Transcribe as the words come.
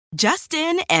Just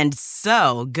in and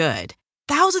so good.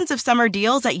 Thousands of summer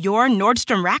deals at your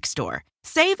Nordstrom Rack store.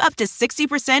 Save up to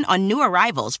 60% on new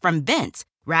arrivals from Vince,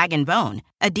 Rag & Bone,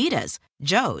 Adidas,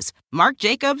 Joe's, Marc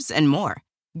Jacobs, and more.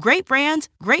 Great brands,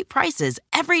 great prices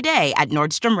every day at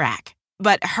Nordstrom Rack.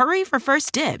 But hurry for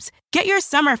first dibs. Get your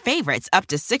summer favorites up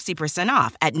to 60%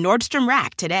 off at Nordstrom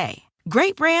Rack today.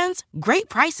 Great brands, great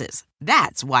prices.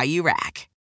 That's why you rack.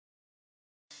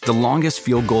 The longest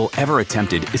field goal ever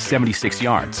attempted is 76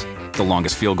 yards. The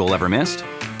longest field goal ever missed?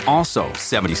 Also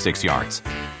 76 yards.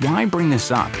 Why bring this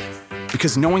up?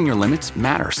 Because knowing your limits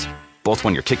matters, both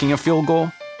when you're kicking a field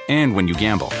goal and when you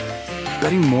gamble.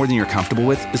 Betting more than you're comfortable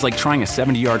with is like trying a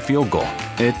 70-yard field goal.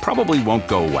 It probably won't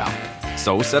go well.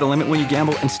 So set a limit when you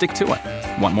gamble and stick to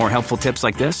it. Want more helpful tips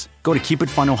like this? Go to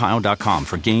keepitfunohio.com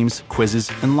for games,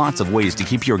 quizzes, and lots of ways to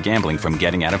keep your gambling from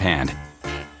getting out of hand.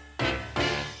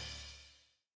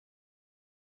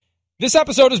 This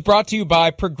episode is brought to you by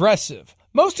Progressive.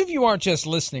 Most of you aren't just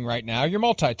listening right now, you're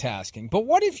multitasking. But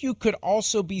what if you could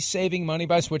also be saving money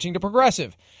by switching to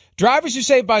Progressive? Drivers who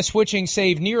save by switching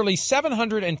save nearly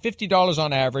 $750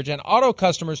 on average, and auto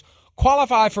customers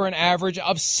qualify for an average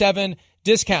of 7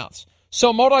 discounts.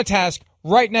 So multitask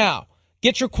right now.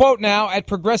 Get your quote now at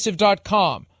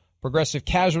Progressive.com. Progressive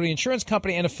Casualty Insurance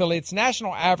Company and affiliates,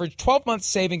 national average 12-month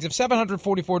savings of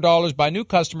 $744 by new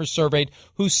customers surveyed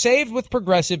who saved with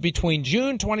Progressive between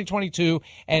June 2022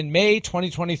 and May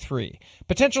 2023.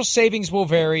 Potential savings will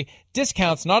vary.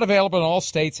 Discounts not available in all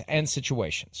states and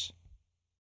situations.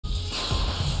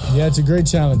 Yeah, it's a great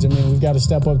challenge. I mean, we've got to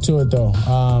step up to it, though.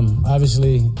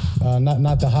 Obviously,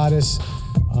 not the hottest.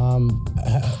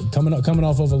 Coming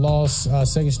off of a loss,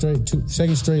 second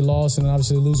straight loss, and then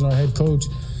obviously losing our head coach.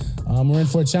 We're in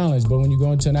for a challenge, but when you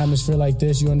go into an atmosphere like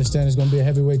this, you understand it's going to be a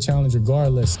heavyweight challenge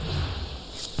regardless.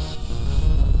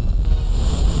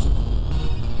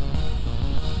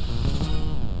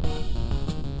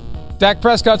 Dak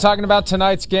Prescott talking about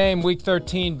tonight's game. Week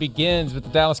 13 begins with the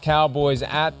Dallas Cowboys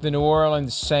at the New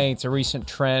Orleans Saints, a recent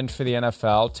trend for the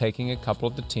NFL, taking a couple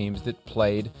of the teams that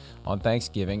played on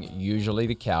Thanksgiving, usually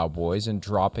the Cowboys, and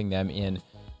dropping them in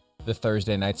the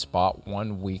Thursday night spot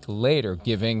 1 week later,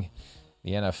 giving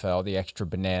the NFL the extra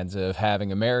bonanza of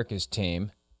having America's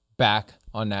team back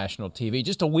on national TV.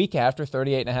 Just a week after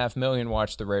 38.5 million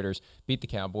watched the Raiders beat the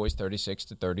Cowboys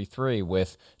 36-33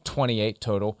 with 28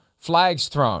 total flags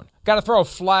thrown. Got to throw a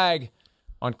flag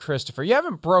on Christopher. You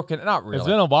haven't broken, not really. It's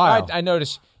been a while. I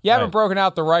noticed you haven't broken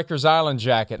out the Rikers Island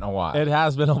jacket in a while. It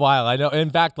has been a while. I know. In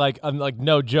fact,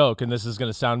 no joke, and this is going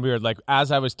to sound weird. Like,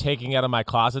 as I was taking out of my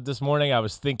closet this morning, I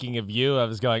was thinking of you. I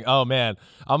was going, oh, man,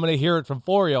 I'm going to hear it from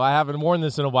Florio. I haven't worn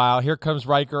this in a while. Here comes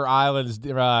Riker Island's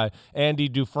Andy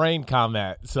Dufresne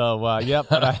comment. So, yep,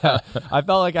 I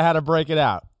felt like I had to break it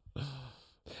out.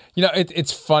 You know,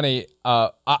 it's funny.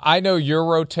 I know your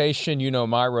rotation. You know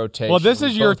my rotation. Well, this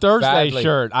is your Thursday badly.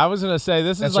 shirt. I was going to say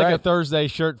this is right. a Thursday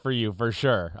shirt for you for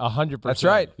sure. 100%. That's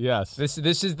right. Yes. This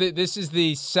is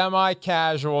the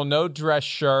semi-casual, no dress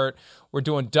shirt. We're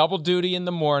doing double duty in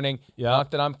the morning. Yep.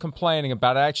 Not that I'm complaining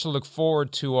about it. I actually look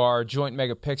forward to our Joint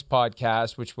Mega Picks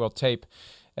podcast, which we'll tape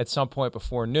at some point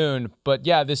before noon. But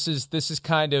yeah, this is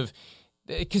kind of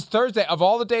because Thursday, of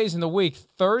all the days in the week,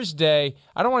 Thursday.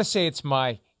 I don't want to say it's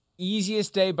my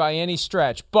easiest day by any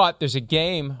stretch, but there's a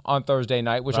game on Thursday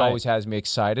night, which always has me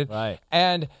excited. Right.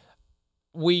 And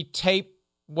we tape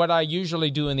what I usually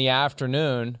do in the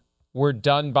afternoon. We're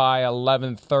done by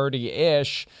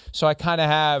 11:30-ish, so I kind of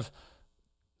have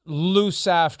loose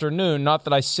afternoon. Not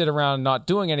that I sit around not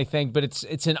doing anything, but it's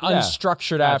an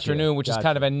unstructured afternoon, which is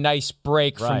kind of a nice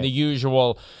break from the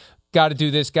usual got to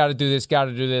do this, got to do this, got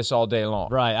to do this all day long.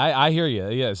 Right. I hear you.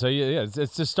 Yeah. So, yeah,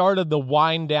 it's the start of the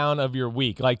wind down of your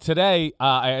week. Like today,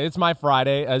 it's my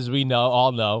Friday, as we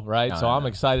all know, right? I'm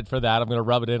excited for that. I'm going to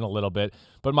rub it in a little bit.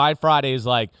 But my Friday is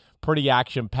like pretty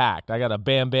action-packed. I got a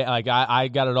bam, like I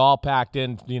got it all packed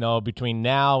in, between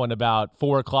now and about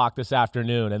 4 o'clock this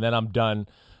afternoon, and then I'm done,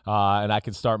 and I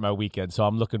can start my weekend. So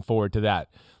I'm looking forward to that.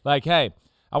 Like, hey,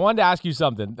 I wanted to ask you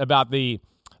something about the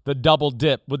double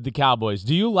dip with the Cowboys.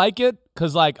 Do you like it?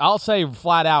 Because, I'll say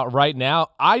flat out right now,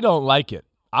 I don't like it.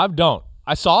 I don't.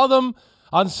 I saw them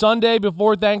on Sunday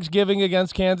before Thanksgiving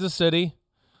against Kansas City.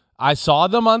 I saw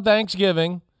them on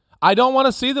Thanksgiving. I don't want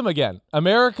to see them again.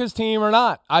 America's team or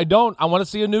not. I don't. I want to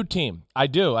see a new team. I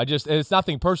do. It's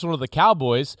nothing personal to the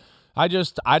Cowboys.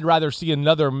 I'd rather see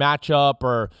another matchup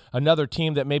or another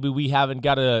team that maybe we haven't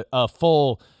got a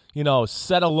full,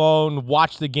 set alone,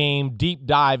 watch the game, deep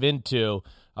dive into.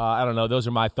 I don't know. Those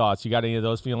are my thoughts. You got any of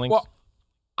those feelings?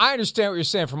 I understand what you're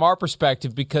saying from our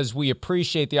perspective because we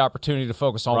appreciate the opportunity to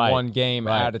focus on one game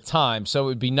at a time. So it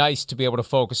would be nice to be able to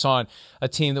focus on a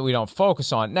team that we don't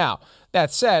focus on. Now,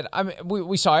 that said, I mean,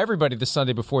 we saw everybody the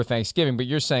Sunday before Thanksgiving, but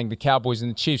you're saying the Cowboys and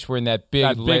the Chiefs were in that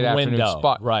big late afternoon window.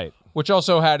 spot. Right. Which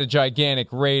also had a gigantic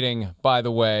rating, by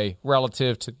the way,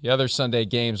 relative to the other Sunday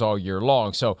games all year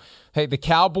long. So, hey, the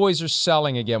Cowboys are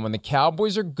selling again. When the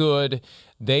Cowboys are good,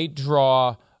 they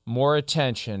draw more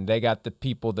attention. They got the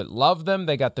people that love them.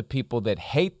 They got the people that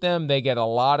hate them. They get a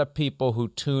lot of people who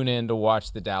tune in to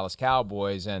watch the Dallas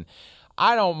Cowboys. And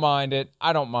I don't mind it.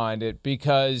 I don't mind it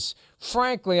because,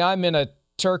 frankly, I'm in a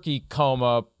turkey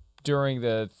coma during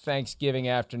the Thanksgiving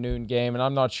afternoon game, and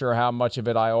I'm not sure how much of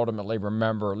it I ultimately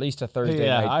remember, at least a Thursday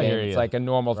night game. It's like a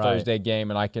normal Thursday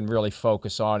game, and I can really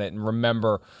focus on it and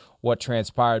remember what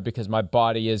transpired because my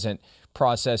body isn't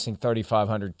processing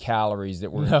 3,500 calories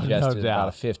that were ingested in about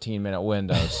a 15-minute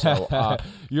window. So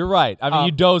you're right. I mean,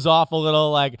 you doze off a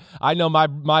little. Like I know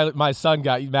my son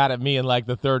got mad at me in like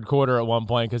the third quarter at one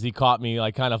point because he caught me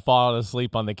like kind of falling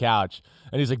asleep on the couch,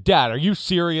 and he's like, "Dad, are you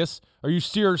serious? Are you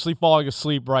seriously falling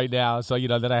asleep right now?" So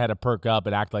then I had to perk up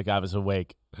and act like I was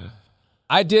awake.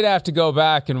 I did have to go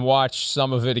back and watch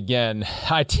some of it again.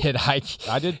 I did. I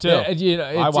did too.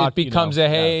 It becomes a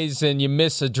haze, and you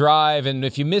miss a drive. And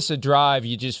if you miss a drive,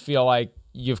 you just feel like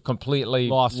you've completely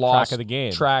lost track of the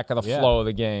game, flow of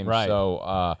the game. Right.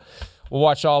 So we'll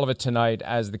watch all of it tonight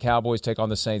as the Cowboys take on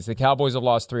the Saints. The Cowboys have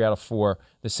lost 3 out of 4.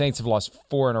 The Saints have lost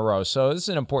 4 in a row. So this is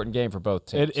an important game for both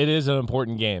teams. It is an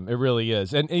important game. It really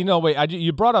is. And,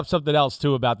 you brought up something else,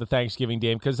 too, about the Thanksgiving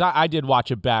game, because I did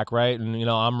watch it back, right? And,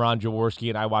 I'm Ron Jaworski,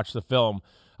 and I watched the film.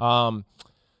 The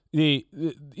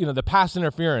pass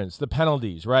interference, the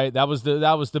penalties, right? That was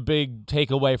the big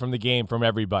takeaway from the game from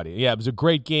everybody. Yeah, it was a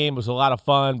great game. It was a lot of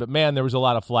fun. But, man, there was a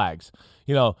lot of flags.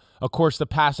 Of course, the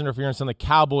pass interference on the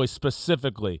Cowboys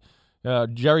specifically.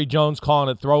 Jerry Jones calling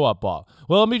it throw-up ball.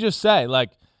 Well, let me just say,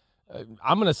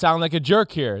 I'm going to sound like a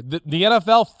jerk here. The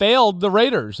NFL failed the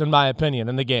Raiders, in my opinion,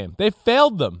 in the game. They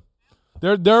failed them.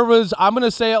 There was, I'm going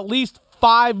to say, at least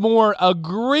 5 more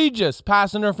egregious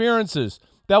pass interferences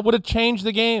that would have changed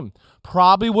the game.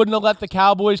 Probably wouldn't have let the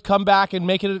Cowboys come back and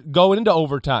make it go into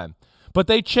overtime. But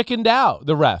they chickened out,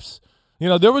 the refs.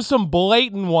 There was some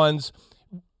blatant ones.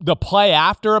 The play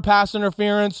after a pass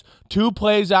interference, 2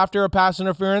 plays after a pass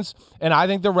interference, and I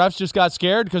think the refs just got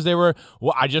scared because they were,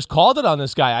 I just called it on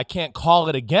this guy. I can't call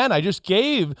it again.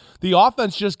 The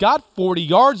offense just got 40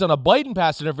 yards on a blatant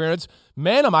pass interference.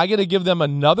 Man, am I going to give them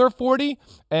another 40?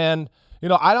 And,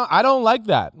 I don't like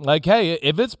that. Like, hey,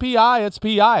 if it's PI, it's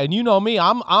PI. And you know me,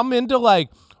 I'm into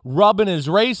rubbing is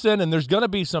racing, and there's going to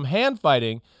be some hand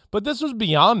fighting. But this was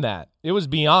beyond that. It was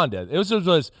beyond it. It was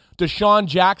Deshaun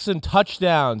Jackson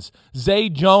touchdowns, Zay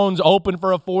Jones open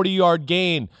for a 40-yard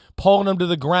gain, pulling him to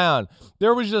the ground.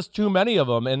 There was just too many of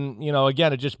them. And,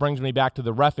 again, it just brings me back to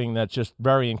the reffing that's just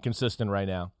very inconsistent right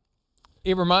now.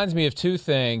 It reminds me of 2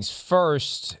 things.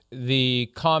 First,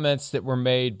 the comments that were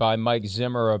made by Mike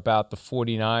Zimmer about the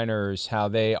 49ers, how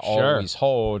they always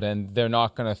hold, and they're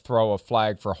not going to throw a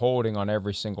flag for holding on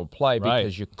every single play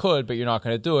because you could, but you're not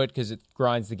going to do it because it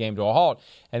grinds the game to a halt.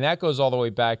 And that goes all the way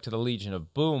back to the Legion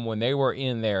of Boom. When they were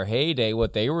in their heyday,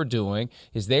 what they were doing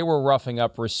is they were roughing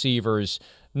up receivers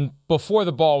before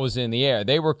the ball was in the air.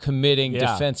 They were committing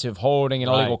defensive holding and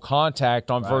illegal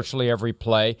contact on virtually every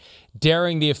play,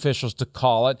 daring the officials to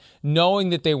call it, knowing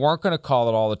that they weren't going to call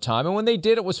it all the time. And when they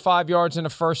did, it was 5 yards and a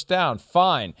first down.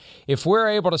 Fine. If we're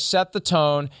able to set the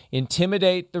tone,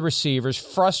 intimidate the receivers,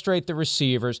 frustrate the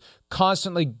receivers,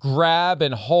 constantly grab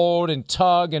and hold and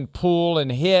tug and pull and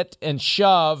hit and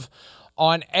shove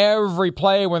on every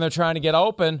play when they're trying to get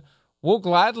open, we'll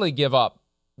gladly give up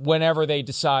whenever they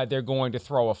decide they're going to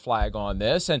throw a flag on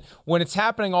this. And when it's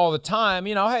happening all the time,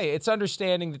 hey, it's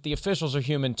understanding that the officials are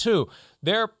human too.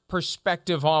 Their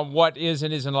perspective on what is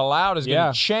and isn't allowed is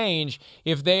going to change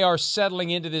if they are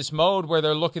settling into this mode where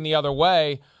they're looking the other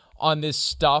way on this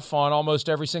stuff on almost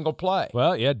every single play.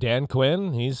 Well, yeah, Dan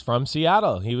Quinn, he's from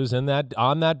Seattle. He was on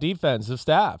that defensive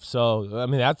staff. So, I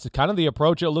mean, that's kind of the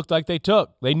approach it looked like they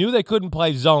took. They knew they couldn't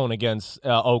play zone against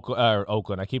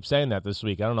Oakland. I keep saying that this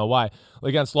week. I don't know why.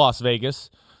 Against Las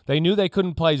Vegas. They knew they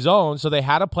couldn't play zone, so they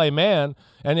had to play man.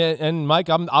 And Mike,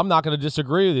 I'm not going to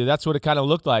disagree with you. That's what it kind of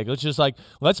looked like. It's just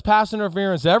let's pass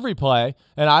interference every play,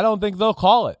 and I don't think they'll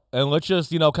call it. And let's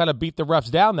just, kind of beat the refs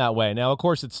down that way. Now, of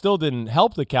course, it still didn't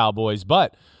help the Cowboys,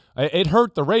 but it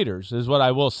hurt the Raiders is what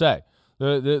I will say.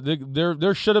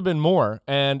 There should have been more,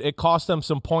 and it cost them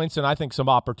some points and I think some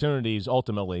opportunities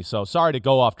ultimately. So sorry to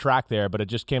go off track there, but it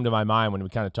just came to my mind when we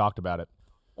kind of talked about it.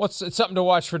 Well, it's something to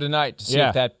watch for tonight to see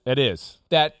if it is.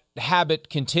 That habit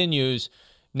continues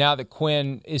now that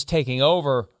Quinn is taking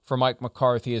over for Mike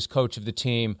McCarthy as coach of the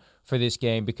team for this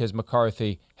game because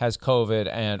McCarthy has COVID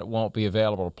and won't be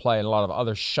available to play, and a lot of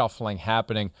other shuffling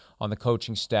happening on the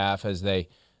coaching staff as they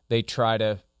try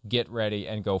to get ready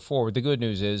and go forward. The good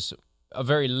news is a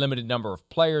very limited number of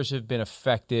players have been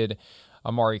affected.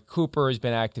 Amari Cooper has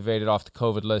been activated off the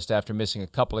COVID list after missing a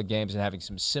couple of games and having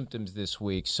some symptoms this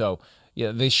week. So,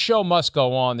 the show must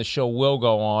go on. The show will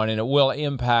go on, and it will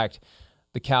impact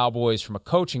the Cowboys from a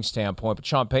coaching standpoint. But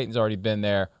Sean Payton's already been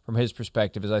there from his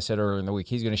perspective. As I said earlier in the week,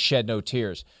 he's going to shed no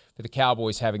tears for the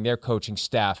Cowboys having their coaching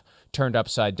staff turned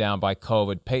upside down by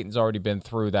COVID. Payton's already been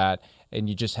through that, and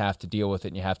you just have to deal with it,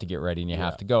 and you have to get ready, and you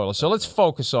have to go. So let's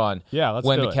focus on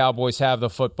when the Cowboys have the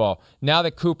football. Now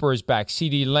that Cooper is back,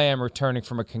 CeeDee Lamb returning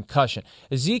from a concussion,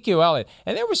 Ezekiel Elliott,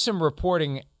 and there was some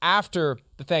reporting after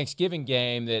the Thanksgiving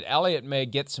game that Elliott may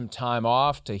get some time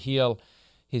off to heal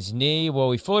his knee.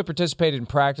 Well, he fully participated in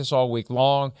practice all week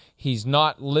long. He's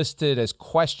not listed as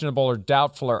questionable or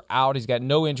doubtful or out. He's got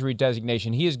no injury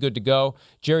designation. He is good to go.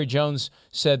 Jerry Jones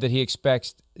said that he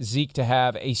expects Zeke to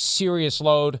have a serious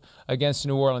load against the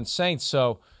New Orleans Saints.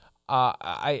 So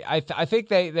I think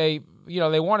they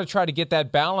want to try to get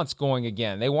that balance going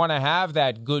again. They want to have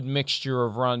that good mixture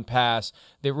of run pass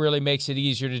that really makes it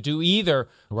easier to do either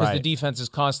because the defense is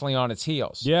constantly on its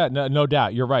heels. Yeah, no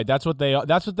doubt. You're right. That's what they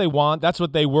want. That's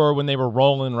what they were when they were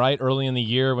rolling, right? Early in the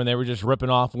year when they were just ripping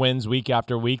off wins week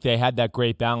after week. They had that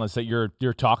great balance that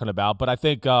you're talking about. But I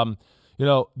think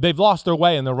they've lost their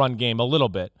way in the run game a little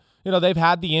bit. They've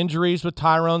had the injuries with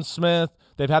Tyrone Smith.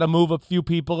 They've had to move a few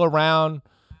people around.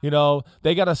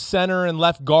 They got a center and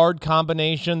left guard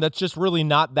combination that's just really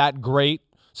not that great,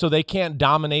 so they can't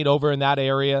dominate over in that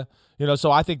area.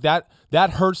 So I think that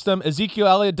hurts them. Ezekiel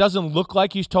Elliott doesn't look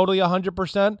like he's totally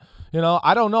 100%.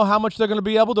 I don't know how much they're going to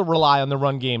be able to rely on the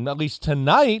run game, at least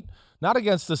tonight, not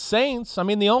against the Saints. I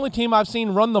mean, the only team I've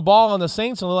seen run the ball on the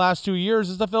Saints in the last 2 years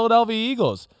is the Philadelphia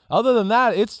Eagles. Other than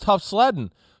that, it's tough sledding.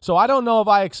 So I don't know if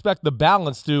I expect the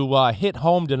balance to hit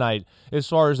home tonight as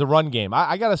far as the run game.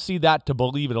 I got to see that to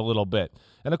believe it a little bit.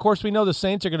 And, of course, we know the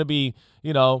Saints are going to be,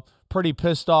 pretty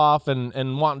pissed off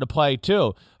and wanting to play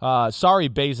too. Sorry,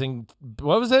 Basing.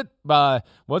 What was it? I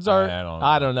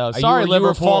don't know. Sorry, Liverpool. You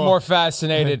were far more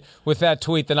fascinated with that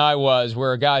tweet than I was,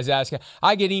 where a guy's asking.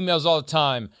 I get emails all the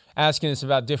time asking us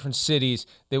about different cities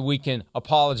that we can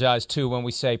apologize to when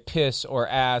we say piss or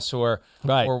ass or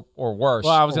worse. Well,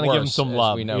 I was going to give him some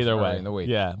love either way in the week.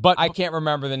 Yeah, but I can't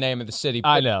remember the name of the city.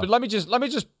 I know. But let me just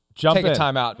jump take in. a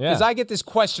time out because I get this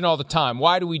question all the time.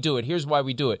 Why do we do it? Here's why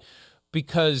we do it.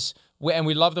 Because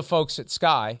we love the folks at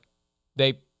Sky.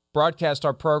 They broadcast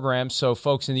our program so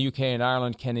folks in the UK and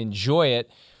Ireland can enjoy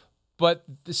it. But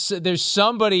there's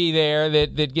somebody there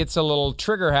that gets a little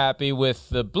trigger happy with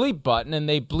the bleep button, and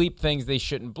they bleep things they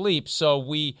shouldn't bleep. So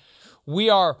we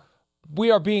are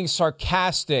being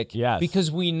sarcastic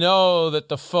because we know that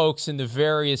the folks in the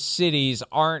various cities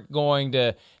aren't going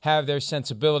to have their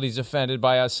sensibilities offended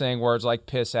by us saying words like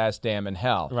piss, ass, damn, and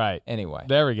hell. Right. Anyway.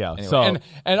 There we go. Anyway. So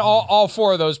and all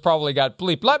four of those probably got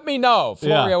bleeped. Let me know.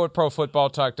 Florio at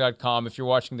ProFootballTalk.com if you're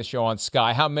watching the show on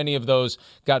Sky. How many of those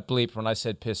got bleeped when I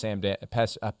said piss, damn, yeah,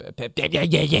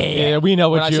 we know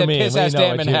what you mean. When I said piss, ass,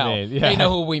 damn, and hell. Yeah. They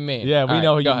know who we mean. Yeah, we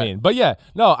know who you mean. But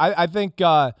I think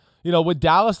with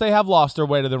Dallas, they have lost their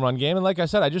way to the run game. And like I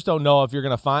said, I just don't know if you're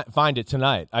going to find it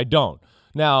tonight. I don't.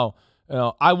 Now,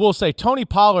 I will say Tony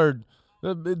Pollard,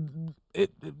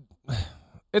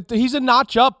 he's a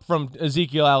notch up from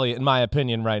Ezekiel Elliott, in my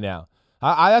opinion, right now.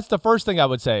 That's the first thing I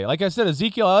would say. Like I said,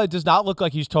 Ezekiel Elliott does not look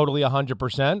like he's totally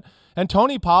 100%. And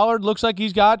Tony Pollard looks like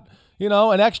he's got,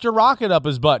 an extra rocket up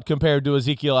his butt compared to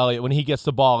Ezekiel Elliott when he gets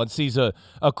the ball and sees a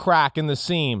crack in the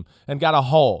seam and got a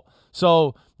hole.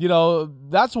 So,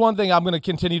 that's one thing I'm going to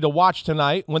continue to watch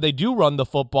tonight when they do run the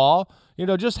football,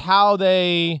 just how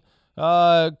they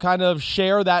kind of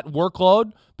share that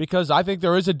workload, because I think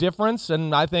there is a difference.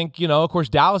 And I think, of course,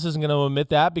 Dallas isn't going to admit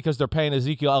that because they're paying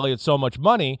Ezekiel Elliott so much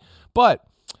money. But,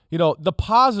 the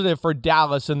positive for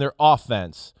Dallas and their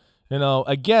offense,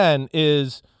 again,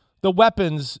 is the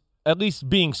weapons at least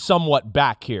being somewhat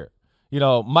back here.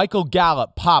 Michael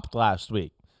Gallup popped last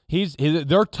week.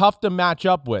 They're tough to match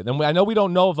up with. And I know we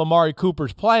don't know if Amari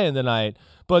Cooper's playing tonight,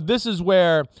 but this is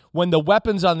where when the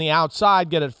weapons on the outside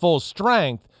get at full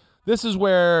strength, this is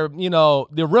where,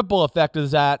 the ripple effect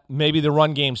is that maybe the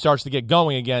run game starts to get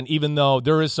going again, even though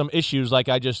there is some issues like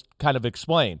I just kind of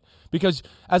explained. Because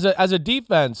as a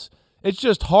defense, it's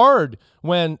just hard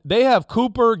when they have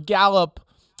Cooper, Gallup,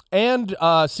 and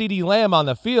CeeDee Lamb on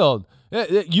the field.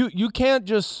 You can't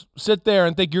just sit there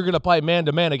and think you're going to play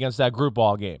man-to-man against that group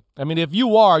ball game. I mean, if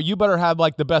you are, you better have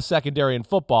like the best secondary in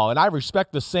football. And I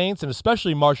respect the Saints and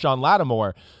especially Marshawn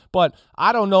Lattimore, but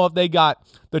I don't know if they got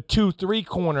the 2-3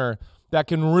 corner that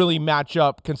can really match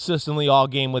up consistently all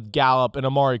game with Gallup and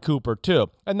Amari Cooper too.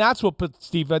 And that's what puts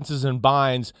defenses in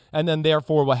binds and then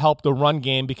therefore will help the run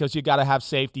game because you got to have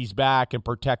safeties back and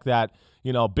protect that,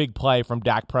 big play from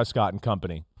Dak Prescott and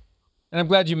company. And I'm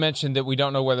glad you mentioned that we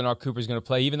don't know whether or not Cooper's going to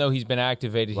play. Even though he's been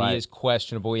activated, Right. He is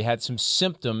questionable. He had some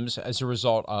symptoms as a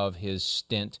result of his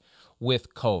stint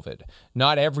with COVID.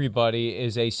 Not everybody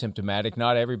is asymptomatic.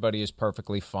 Not everybody is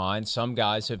perfectly fine. Some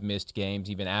guys have missed games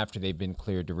even after they've been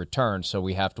cleared to return, so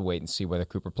we have to wait and see whether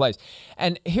Cooper plays.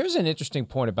 And here's an interesting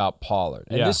point about Pollard.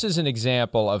 And this is an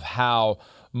example of how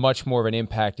much more of an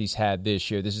impact he's had this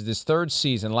year. This is his third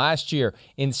season. Last year,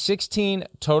 in 16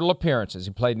 total appearances,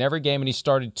 he played in every game and he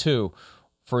started 2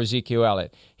 for Ezekiel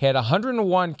Elliott. He had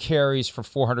 101 carries for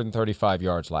 435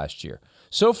 yards last year.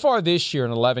 So far this year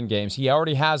in 11 games, he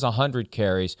already has 100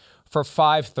 carries for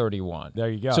 531. There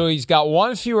you go. So he's got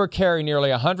one fewer carry,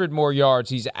 nearly 100 more yards.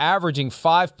 He's averaging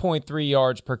 5.3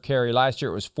 yards per carry. Last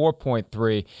year it was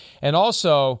 4.3. And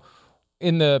also,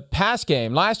 in the pass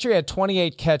game, last year he had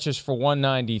 28 catches for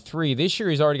 193. This year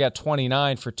he's already got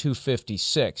 29 for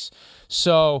 256.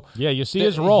 So yeah, you see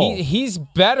his role. He's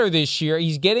better this year.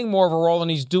 He's getting more of a role, and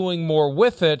he's doing more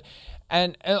with it.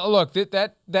 And look,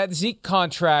 that Zeke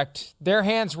contract, their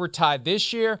hands were tied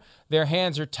this year. Their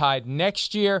hands are tied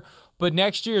next year. But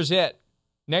next year's it.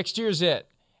 Next year's it.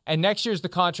 And next year's the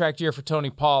contract year for Tony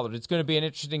Pollard. It's going to be an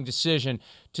interesting decision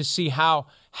to see how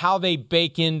they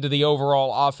bake into the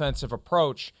overall offensive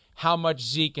approach, how much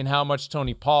Zeke and how much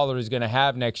Tony Pollard is going to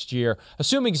have next year,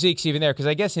 assuming Zeke's even there, because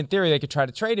I guess in theory they could try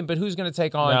to trade him, but who's going to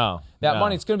take on that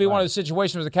money? It's going to be one of those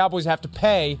situations where the Cowboys have to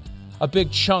pay a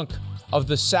big chunk of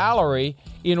the salary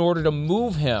in order to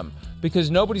move him,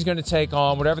 because nobody's going to take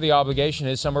on whatever the obligation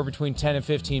is, somewhere between $10 and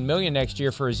 $15 million next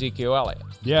year for Ezekiel Elliott.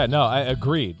 Yeah, no, I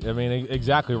agreed. I mean,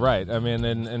 exactly right. I mean,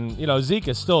 and Zeke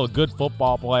is still a good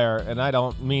football player, and I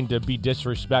don't mean to be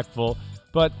disrespectful,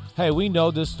 but hey, we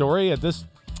know this story at this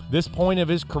point of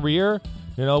his career.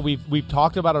 We've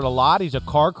talked about it a lot. He's a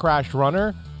car crash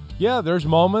runner. Yeah, there's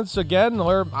moments again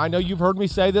where I know you've heard me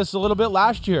say this a little bit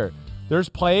last year. There's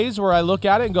plays where I look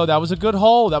at it and go, that was a good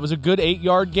hole. That was a good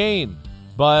 8-yard gain.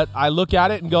 But I look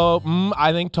at it and go,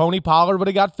 I think Tony Pollard would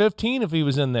have got 15 if he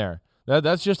was in there.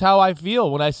 That's just how I feel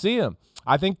when I see him.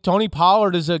 I think Tony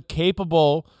Pollard is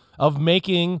capable of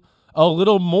making a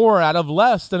little more out of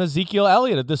less than Ezekiel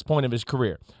Elliott at this point of his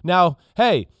career. Now,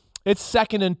 hey, it's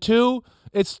 2nd and 2.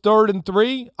 It's 3rd and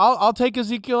 3. I'll take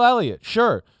Ezekiel Elliott,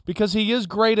 sure, because he is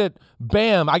great at,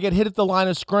 bam, I get hit at the line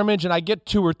of scrimmage and I get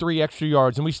 2 or 3 extra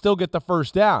yards and we still get the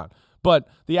first down. But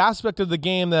the aspect of the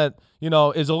game that,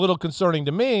 is a little concerning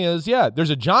to me is, there's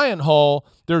a giant hole.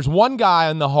 There's one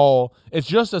guy in the hole. It's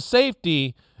just a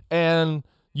safety, and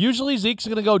usually Zeke's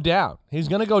going to go down. He's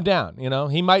going to go down.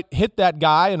 He might hit that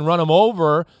guy and run him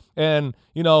over and,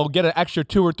 get an extra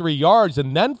 2 or 3 yards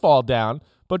and then fall down.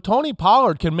 But Tony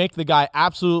Pollard can make the guy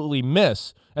absolutely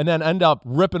miss and then end up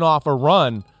ripping off a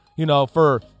run,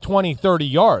 for 20, 30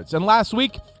 yards. And last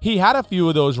week, he had a few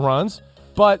of those runs,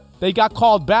 but they got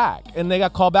called back, and they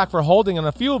got called back for holding on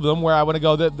a few of them where I want to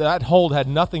go that hold had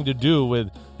nothing to do with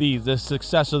the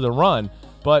success of the run.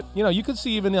 But, you can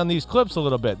see even on these clips a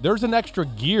little bit, there's an extra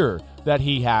gear that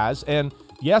he has, and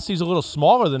yes, he's a little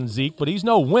smaller than Zeke, but he's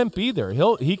no wimp either.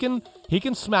 He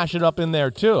can smash it up in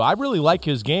there too. I really like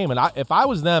his game, and if I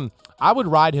was them, I would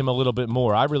ride him a little bit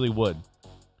more. I really would.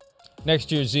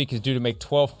 Next year, Zeke is due to make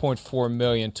 $12.4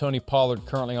 million. Tony Pollard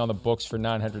currently on the books for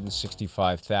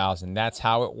 $965,000. That's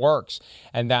how it works,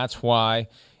 and that's why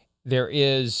there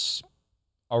is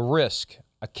a risk,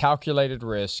 a calculated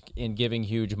risk, in giving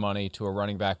huge money to a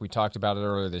running back. We talked about it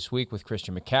earlier this week with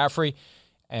Christian McCaffrey,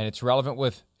 and it's relevant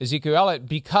with Ezekiel Elliott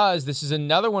because this is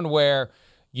another one where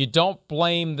you don't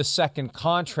blame the second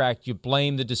contract. You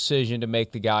blame the decision to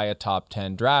make the guy a top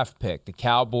 10 draft pick. The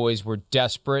Cowboys were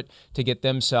desperate to get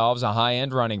themselves a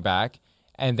high-end running back,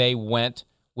 and they went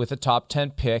with a top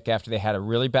 10 pick after they had a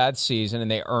really bad season, and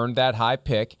they earned that high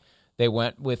pick. They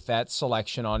went with that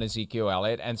selection on Ezekiel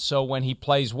Elliott, and so when he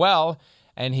plays well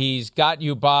and he's got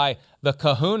you by the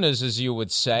kahunas, as you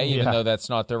would say, even though that's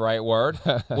not the right word,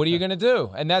 what are you going to do?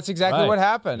 And that's exactly what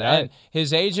happened. Right. And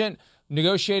his agent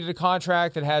negotiated a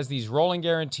contract that has these rolling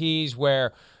guarantees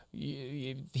where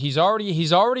he's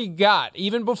already got,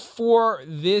 even before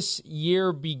this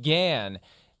year began,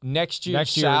 next year's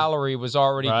salary was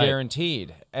already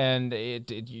guaranteed, and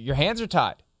your hands are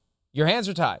tied. Your hands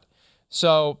are tied.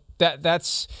 So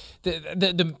that's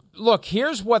the look,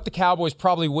 here's what the Cowboys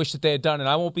probably wish that they had done, and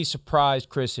I won't be surprised,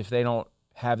 Chris, if they don't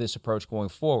have this approach going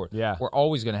forward. Yeah. We're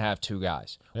always going to have two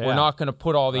guys. Yeah. We're not going to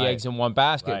put all the eggs in one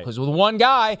basket, Right. because with one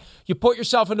guy, you put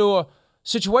yourself into a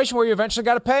situation where you eventually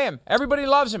got to pay him. Everybody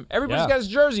loves him. Everybody's got his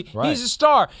jersey. Right. He's a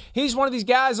star. He's one of these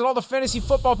guys that all the fantasy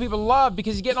football people love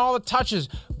because he's getting all the touches.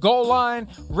 Goal line,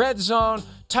 red zone,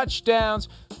 touchdowns,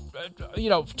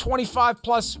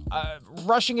 25-plus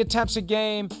rushing attempts a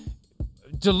game.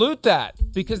 Dilute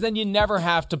that, because then you never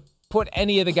have to put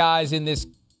any of the guys in this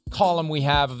column we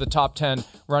have of the top 10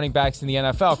 running backs in the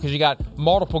NFL, because you got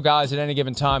multiple guys at any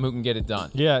given time who can get it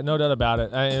done. Yeah, no doubt about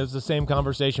it. It was the same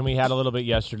conversation we had a little bit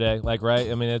yesterday,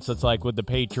 right? I mean, it's like with the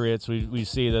Patriots, we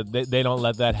see that they don't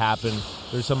let that happen.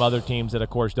 There's some other teams that, of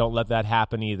course, don't let that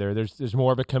happen either. There's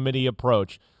more of a committee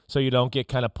approach, so you don't get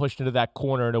kind of pushed into that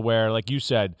corner to where, like you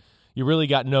said, you really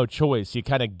got no choice. You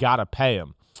kind of got to pay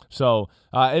them. So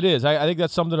it is. I think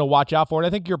that's something to watch out for. And I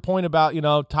think your point about,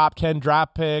 top 10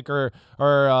 draft pick or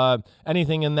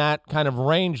anything in that kind of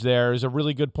range there is a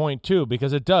really good point too,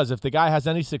 because it does. If the guy has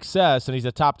any success and he's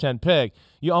a top 10 pick,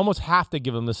 you almost have to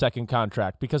give him the second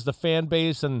contract, because the fan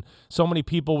base and so many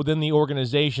people within the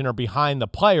organization are behind the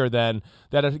player then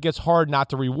that it gets hard not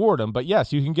to reward him. But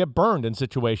yes, you can get burned in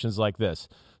situations like this.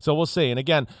 So we'll see. And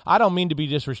again, I don't mean to be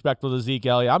disrespectful to Zeke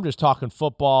Elliott. I'm just talking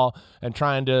football and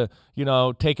trying to,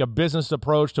 take a business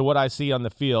approach to what I see on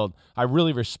the field. I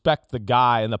really respect the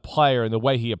guy and the player and the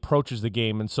way he approaches the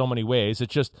game in so many ways.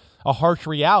 It's just a harsh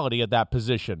reality at that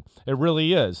position. It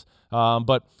really is.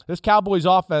 But this Cowboys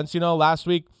offense, last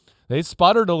week, they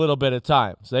sputtered a little bit at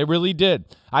times. They really did.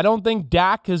 I don't think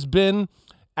Dak has been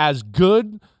as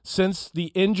good since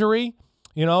the injury.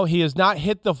 He has not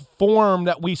hit the form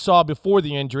that we saw before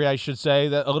the injury, I should say,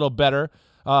 that a little better.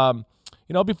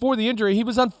 Before the injury, he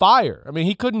was on fire. I mean,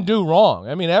 he couldn't do wrong.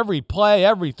 I mean, every play,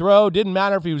 every throw, didn't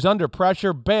matter if he was under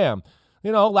pressure, bam.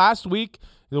 Last week,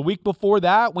 the week before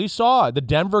that, we saw the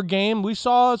Denver game. We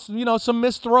saw, some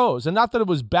missed throws. And not that it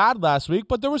was bad last week,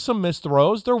 but there was some missed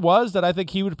throws. There was that I think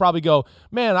he would probably go,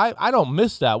 man, I don't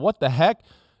miss that. What the heck?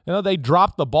 They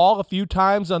dropped the ball a few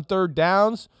times on third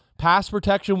downs. Pass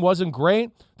protection wasn't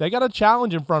great. They got a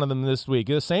challenge in front of them this week.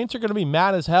 The Saints are going to be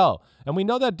mad as hell. And we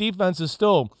know that defense is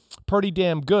still pretty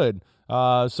damn good.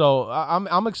 So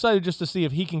I'm excited just to see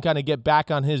if he can kind of get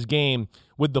back on his game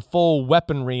with the full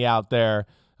weaponry out there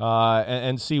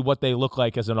and see what they look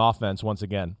like as an offense once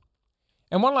again.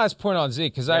 And one last point on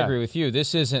Zeke, because I agree with you.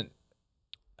 This isn't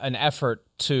an effort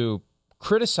to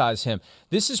criticize him.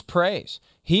 This is praise.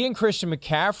 He and Christian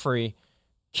McCaffrey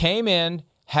came in,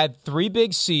 had 3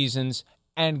 big seasons,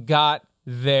 and got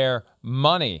their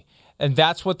money. And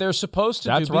that's what they're supposed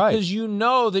to do. Because you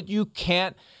know that you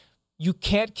can't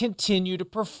continue to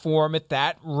perform at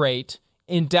that rate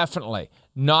indefinitely.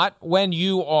 Not when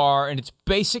you are, and it's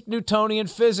basic Newtonian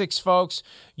physics, folks,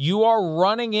 you are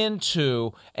running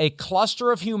into a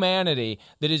cluster of humanity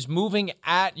that is moving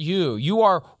at you. You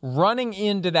are running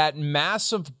into that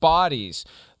mass of bodies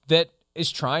that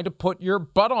is trying to put your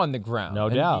butt on the ground. No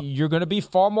doubt. You're going to be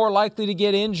far more likely to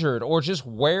get injured or just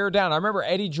wear down. I remember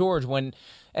Eddie George and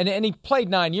he played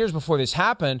 9 years before this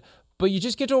happened, but you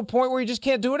just get to a point where you just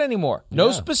can't do it anymore.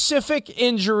 No specific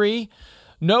injury,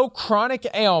 no chronic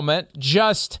ailment,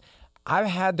 just I've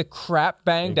had the crap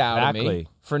banged out of me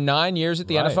for 9 years at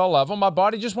the NFL level. My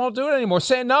body just won't do it anymore.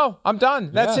 Saying, no, I'm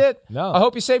done. That's it. No. I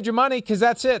hope you saved your money, because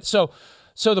that's it. So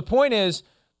the point is,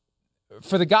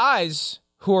 for the guys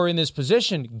who are in this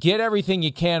position, get everything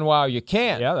you can while you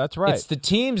can. Yeah, that's right. It's the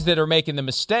teams that are making the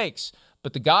mistakes,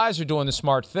 but the guys are doing the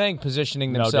smart thing,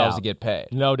 positioning themselves to get paid.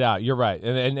 No doubt. You're right.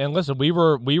 And listen, we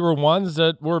were ones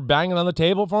that were banging on the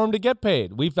table for him to get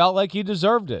paid. We felt like he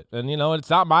deserved it. And, it's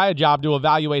not my job to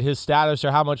evaluate his status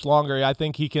or how much longer I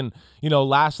think he can,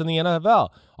 last in the NFL.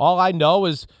 All I know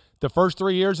is the first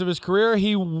 3 years of his career,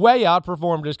 he way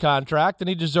outperformed his contract, and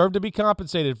he deserved to be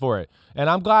compensated for it. And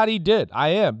I'm glad he did. I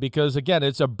am, because, again,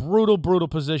 it's a brutal, brutal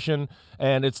position,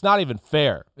 and it's not even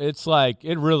fair. It's like,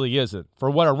 it really isn't. For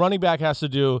what a running back has to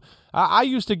do, I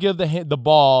used to give the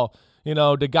ball,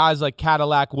 to guys like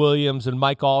Cadillac Williams and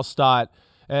Mike Allstott,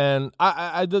 and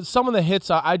some of the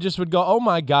hits, I just would go, oh,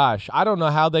 my gosh, I don't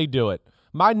know how they do it.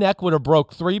 My neck would have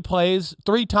broke 3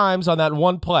 times on that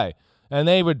one play. And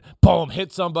they would, boom,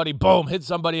 hit somebody again, boom, hit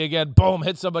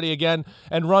somebody again,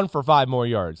 and run for 5 more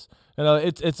yards.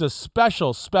 It's a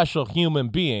special, special human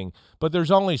being, but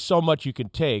there's only so much you can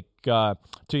take to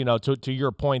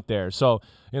your point there. So,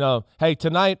 hey,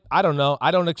 tonight, I don't know.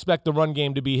 I don't expect the run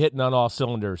game to be hitting on all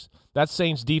cylinders. That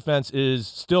Saints defense is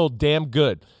still damn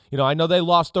good. I know they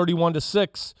lost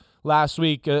 31-6 last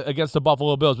week against the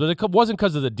Buffalo Bills, but it wasn't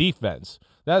because of the defense.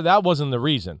 That wasn't the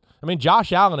reason. I mean,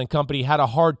 Josh Allen and company had a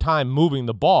hard time moving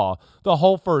the ball the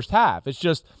whole first half. It's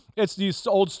the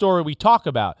old story we talk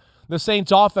about. The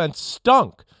Saints offense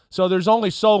stunk. So there's only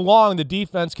so long the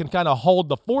defense can kind of hold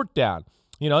the fort down.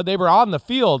 They were on the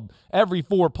field every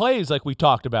 4 plays like we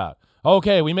talked about.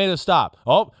 Okay, we made a stop.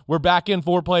 Oh, we're back in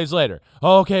 4 plays later.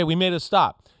 Okay, we made a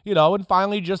stop. And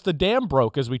finally just the dam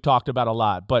broke, as we talked about a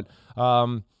lot. But,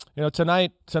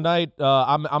 tonight,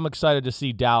 I'm excited to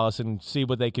see Dallas and see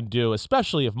what they can do,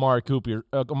 especially if Amari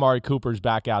Cooper's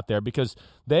back out there, because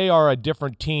they are a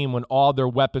different team when all their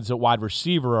weapons at wide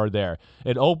receiver are there.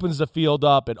 It opens the field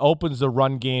up. It opens the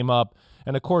run game up.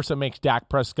 And, of course, it makes Dak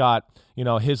Prescott,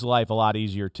 his life a lot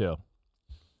easier too.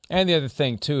 And the other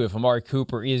thing, too, if Amari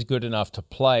Cooper is good enough to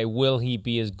play, will he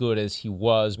be as good as he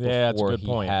was before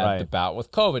he had the bout with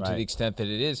COVID, to the extent that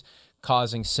it is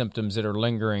causing symptoms that are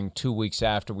lingering 2 weeks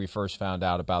after we first found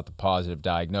out about the positive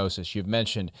diagnosis? You've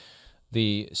mentioned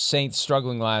the Saints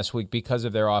struggling last week because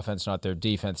of their offense, not their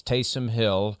defense. Taysom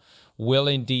Hill will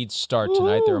indeed start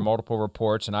tonight. There are multiple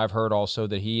reports, and I've heard also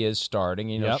that he is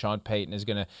starting. Sean Payton is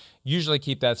going to usually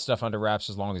keep that stuff under wraps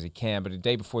as long as he can, but the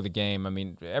day before the game, I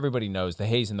mean, everybody knows the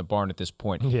hay's in the barn at this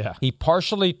point. Yeah. He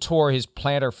partially tore his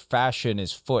plantar fascia in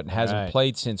his foot and hasn't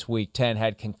played since Week 10,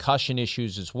 had concussion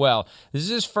issues as well. This is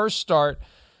his first start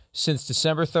since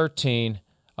December 13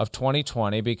 of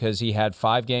 2020 because he had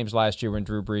 5 games last year when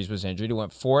Drew Brees was injured. He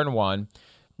went 4-1.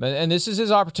 And this is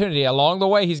his opportunity. Along the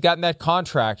way, he's gotten that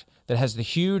contract that has the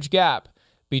huge gap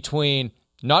between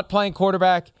not playing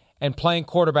quarterback and playing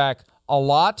quarterback a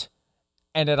lot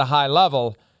and at a high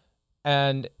level.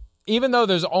 And even though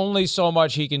there's only so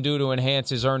much he can do to enhance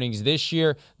his earnings this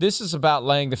year, this is about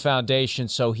laying the foundation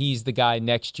so he's the guy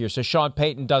next year. So Sean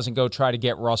Payton doesn't go try to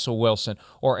get Russell Wilson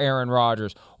or Aaron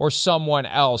Rodgers or someone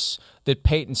else that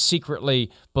Payton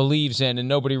secretly believes in and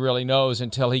nobody really knows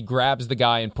until he grabs the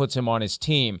guy and puts him on his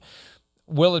team.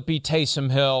 Will it be Taysom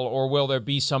Hill, or will there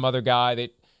be some other guy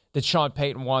that Sean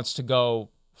Payton wants to go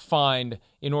find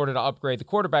in order to upgrade the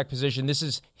quarterback position? This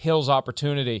is Hill's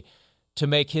opportunity to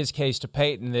make his case to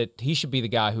Payton that he should be the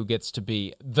guy who gets to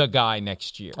be the guy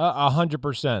next year.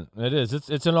 100%. It is.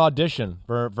 It's an audition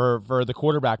for the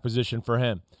quarterback position for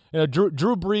him.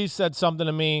 Drew Brees said something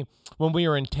to me when we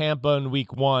were in Tampa in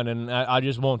Week 1, and I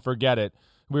just won't forget it.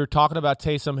 We were talking about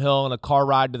Taysom Hill in a car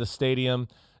ride to the stadium,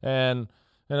 and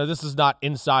this is not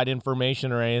inside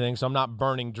information or anything, so I'm not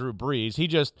burning Drew Brees. He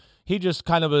just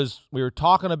kind of was. We were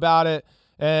talking about it,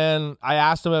 and I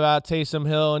asked him about Taysom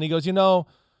Hill, and he goes,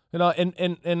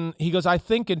 and he goes, I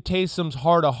think in Taysom's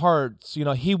heart of hearts,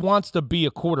 he wants to be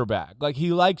a quarterback. Like,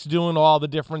 he likes doing all the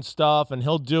different stuff, and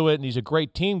he'll do it, and he's a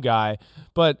great team guy,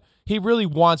 but he really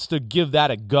wants to give that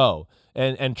a go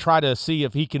and try to see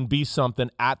if he can be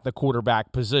something at the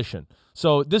quarterback position.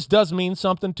 So this does mean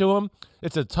something to him.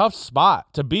 It's a tough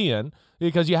spot to be in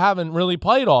because you haven't really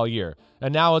played all year.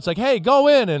 And now it's like, hey, go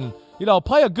in and,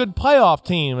 play a good playoff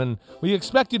team. And we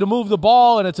expect you to move the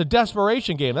ball, and it's a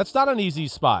desperation game. That's not an easy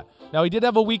spot. Now, he did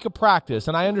have a week of practice,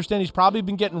 and I understand he's probably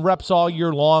been getting reps all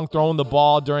year long, throwing the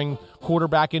ball during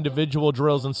quarterback individual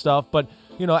drills and stuff. But,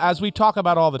 as we talk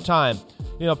about all the time,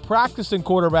 practicing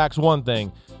quarterback's one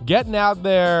thing. Getting out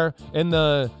there in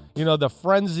the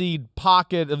frenzied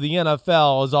pocket of the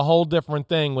NFL is a whole different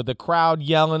thing with the crowd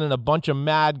yelling and a bunch of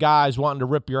mad guys wanting to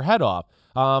rip your head off.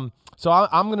 So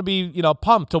I'm going to be,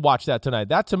 pumped to watch that tonight.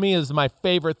 That, to me, is my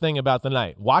favorite thing about the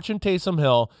night, watching Taysom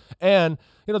Hill. And,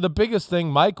 the biggest thing,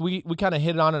 Mike, we kind of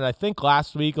hit on it, I think,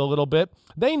 last week a little bit.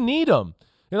 They need him.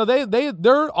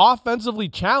 They're offensively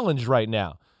challenged right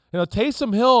now.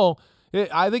 Taysom Hill,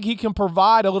 I think he can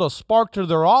provide a little spark to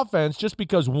their offense just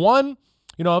because, one,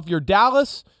 if you're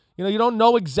Dallas, you don't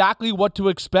know exactly what to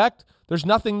expect. There's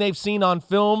nothing they've seen on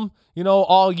film,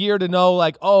 all year to know,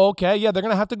 like, oh, okay, yeah, they're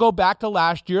going to have to go back to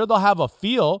last year. They'll have a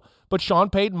feel, but Sean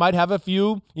Payton might have a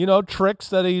few, tricks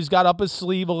that he's got up his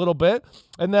sleeve a little bit.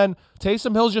 And then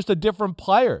Taysom Hill's just a different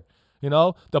player.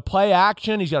 The play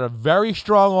action, he's got a very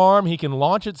strong arm. He can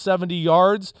launch at 70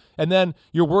 yards. And then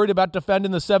you're worried about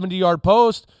defending the 70-yard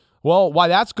post. Well, while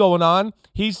that's going on,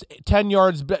 he's 10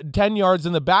 yards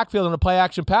in the backfield in a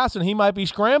play-action pass, and he might be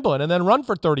scrambling and then run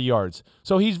for 30 yards.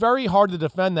 So he's very hard to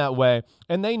defend that way,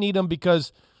 and they need him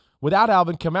because without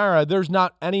Alvin Kamara, there's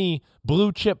not any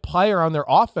blue-chip player on their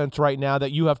offense right now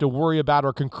that you have to worry about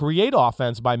or can create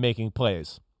offense by making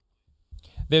plays.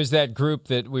 There's that group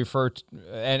that we refer to,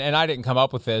 and I didn't come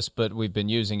up with this, but we've been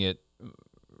using it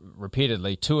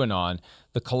repeatedly, to and on,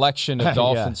 the collection of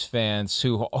Dolphins fans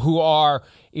who are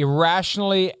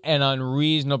irrationally and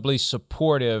unreasonably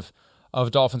supportive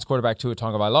of Dolphins quarterback Tua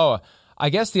Tagovailoa. I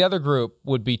guess the other group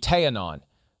would be Teanon.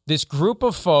 this group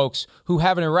of folks who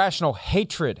have an irrational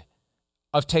hatred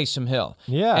of Taysom Hill.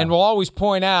 Yeah. And will always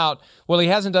point out, well, he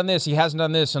hasn't done this,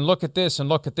 and look at this, and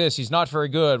look at this. He's not very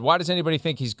good. Why does anybody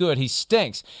think he's good? He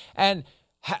stinks. And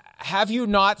have you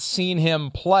not seen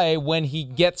him play when he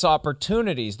gets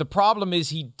opportunities? The problem is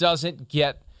he doesn't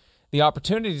get the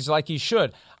opportunities like he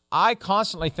should. I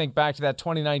constantly think back to that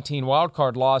 2019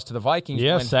 wildcard loss to the Vikings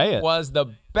when he was the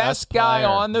best guy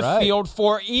on the field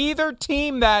for either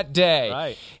team that day.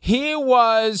 Right. He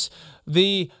was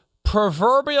the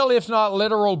proverbial, if not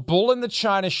literal, bull in the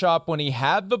china shop when he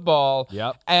had the ball.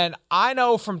 Yep. And I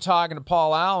know from talking to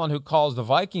Paul Allen, who calls the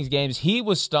Vikings games, he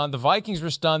was stunned. The Vikings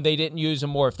were stunned. They didn't use him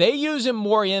more. If they use him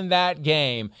more in that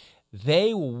game,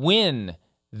 they win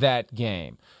that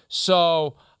game.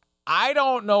 So I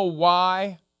don't know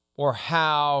why or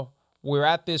how we're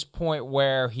at this point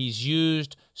where he's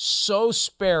used so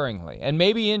sparingly. And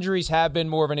maybe injuries have been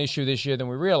more of an issue this year than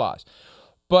we realize.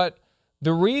 But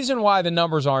the reason why the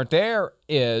numbers aren't there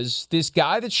is this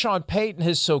guy that Sean Payton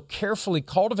has so carefully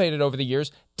cultivated over the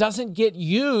years doesn't get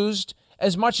used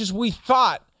as much as we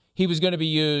thought he was going to be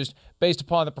used based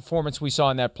upon the performance we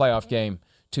saw in that playoff game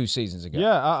 2 seasons ago.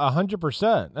 Yeah,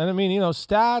 100%. And I mean,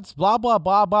 stats, blah, blah,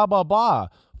 blah, blah, blah, blah.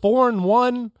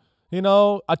 4-1,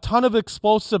 a ton of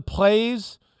explosive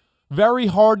plays, very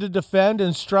hard to defend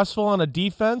and stressful on a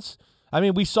defense. I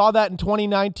mean, we saw that in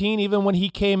 2019, even when he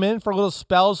came in for little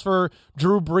spells for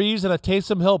Drew Brees and a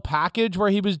Taysom Hill package where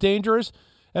he was dangerous.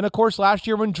 And, of course, last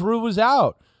year when Drew was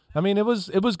out. I mean, it was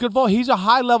good football. He's a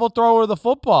high-level thrower of the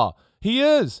football. He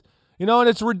is. And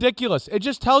it's ridiculous. It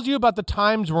just tells you about the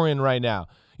times we're in right now.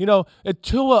 At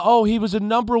Tua, he was a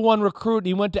number 1 recruit and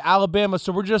he went to Alabama.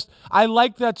 So I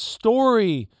like that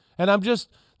story. And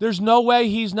there's no way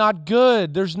he's not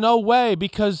good. There's no way,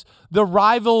 because the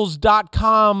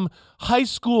Rivals.com high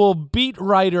school beat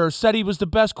writer said he was the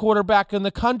best quarterback in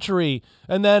the country.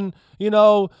 And then,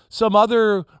 some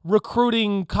other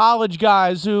recruiting college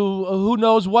guys who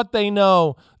knows what they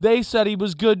know, they said he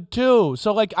was good too.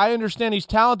 So, I understand he's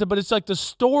talented, but it's the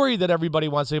story that everybody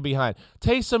wants to get behind.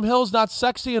 Taysom Hill's not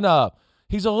sexy enough.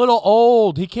 He's a little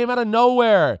old. He came out of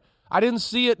nowhere. I didn't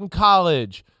see it in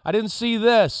college. I didn't see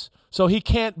this. So he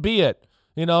can't be it,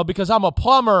 because I'm a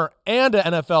plumber and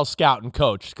an NFL scout and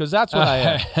coach, because that's what I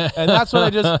am. And that's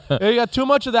what you got too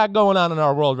much of that going on in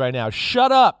our world right now.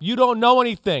 Shut up. You don't know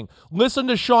anything. Listen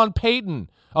to Sean Payton,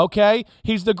 okay?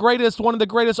 He's one of the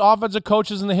greatest offensive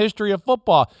coaches in the history of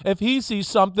football. If he sees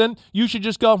something, you should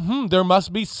just go, there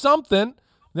must be something,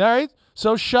 all right?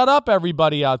 So shut up,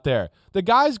 everybody out there. The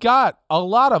guy's got a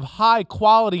lot of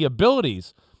high-quality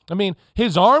abilities. I mean,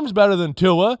 his arm's better than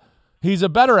Tua. He's a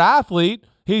better athlete.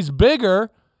 He's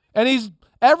bigger, and he's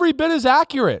every bit as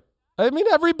accurate. I mean,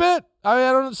 every bit.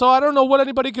 I don't know what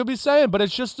anybody could be saying, but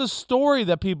it's just a story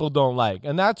that people don't like,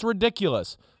 and that's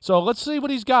ridiculous. So let's see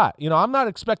what he's got. I'm not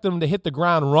expecting him to hit the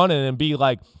ground running and be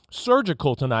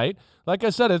surgical tonight. Like I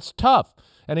said, it's tough,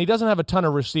 and he doesn't have a ton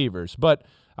of receivers, but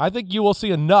I think you will see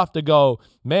enough to go,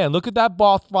 man, look at that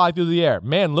ball fly through the air.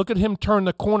 Man, look at him turn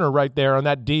the corner right there on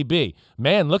that DB.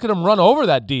 Man, look at him run over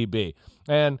that DB.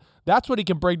 And that's what he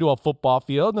can bring to a football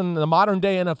field. And in the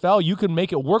modern-day NFL, you can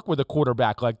make it work with a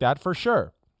quarterback like that for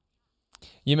sure.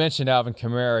 You mentioned Alvin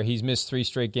Kamara. He's missed 3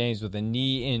 straight games with a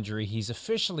knee injury. He's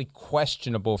officially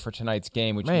questionable for tonight's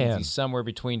game, which means he's somewhere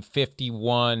between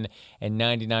 51 and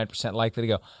 99% likely to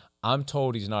go. I'm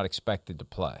told he's not expected to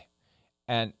play.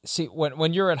 And see,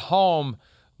 when you're at home,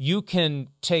 you can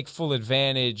take full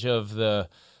advantage of the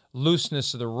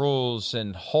looseness of the rules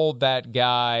and hold that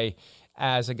guy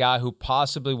as a guy who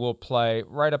possibly will play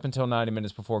right up until 90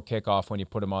 minutes before kickoff when you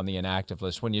put him on the inactive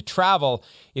list. When you travel,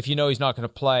 if you know he's not going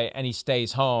to play and he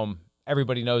stays home,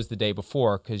 everybody knows the day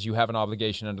before, because you have an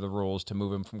obligation under the rules to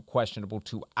move him from questionable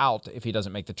to out if he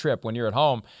doesn't make the trip. When you're at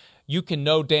home, you can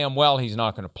know damn well he's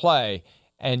not going to play,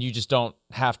 and you just don't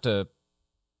have to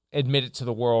admit it to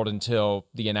the world until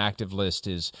the inactive list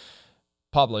is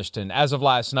published. And as of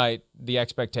last night, the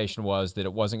expectation was that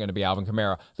it wasn't going to be Alvin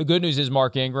Kamara. The good news is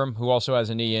Mark Ingram, who also has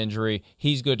a knee injury,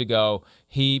 he's good to go.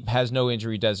 He has no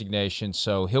injury designation,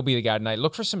 so he'll be the guy tonight.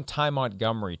 Look for some Ty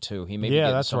Montgomery, too. He may be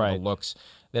getting some of the looks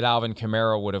that Alvin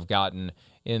Kamara would have gotten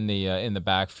in the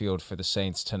backfield for the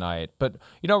Saints tonight. But,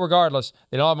 regardless,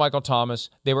 they don't have Michael Thomas.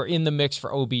 They were in the mix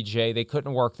for OBJ. They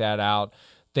couldn't work that out.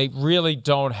 They really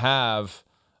don't have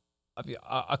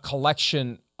a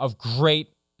collection of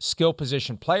great skill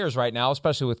position players right now,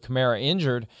 especially with Kamara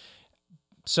injured.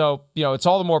 So, it's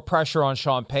all the more pressure on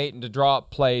Sean Payton to draw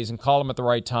up plays and call them at the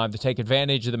right time to take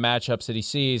advantage of the matchups that he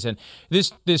sees. And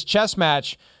this chess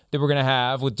match that we're going to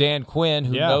have with Dan Quinn,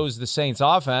 who knows the Saints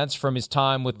offense from his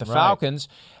time with the Falcons,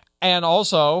 and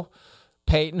also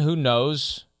Payton, who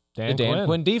knows the Dan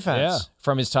Quinn defense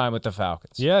from his time with the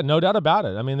Falcons. Yeah, no doubt about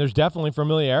it. I mean, there's definitely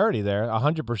familiarity there,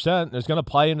 100%. There's going to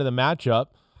play into the matchup,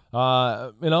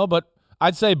 but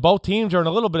I'd say both teams are in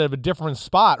a little bit of a different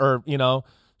spot, or,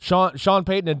 Sean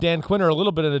Payton and Dan Quinn are a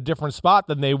little bit in a different spot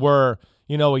than they were,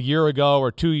 a year ago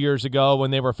or 2 years ago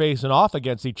when they were facing off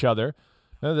against each other.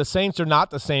 The Saints are not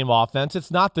the same offense.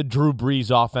 It's not the Drew Brees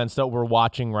offense that we're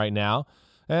watching right now.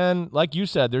 And like you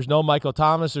said, there's no Michael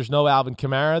Thomas, there's no Alvin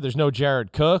Kamara, there's no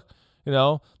Jared Cook,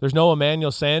 there's no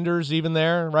Emmanuel Sanders even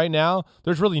there right now.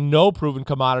 There's really no proven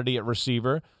commodity at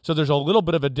receiver. So there's a little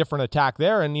bit of a different attack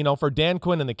there. And, for Dan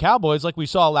Quinn and the Cowboys, like we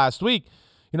saw last week,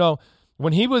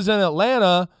 when he was in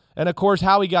Atlanta, and of course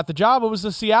how he got the job, it was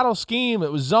the Seattle scheme.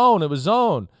 It was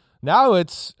zone. Now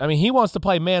he wants to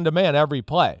play man-to-man every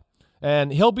play.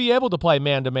 And he'll be able to play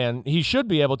man-to-man. He should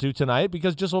be able to tonight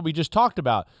because just what we just talked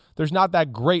about. There's not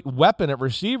that great weapon at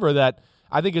receiver that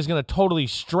I think is going to totally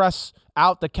stress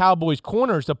out the Cowboys'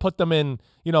 corners to put them in,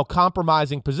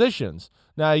 compromising positions.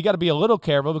 Now, you got to be a little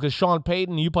careful because Sean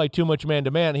Payton, you play too much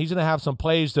man-to-man. He's going to have some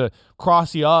plays to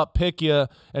cross you up, pick you,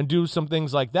 and do some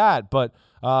things like that. But,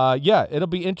 it'll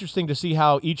be interesting to see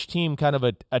how each team kind of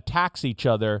attacks each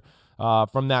other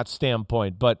from that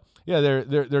standpoint. But, yeah,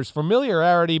 there's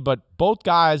familiarity, but both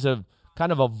guys have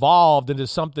kind of evolved into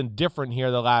something different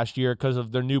here the last year because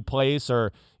of their new place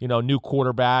or, new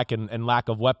quarterback and lack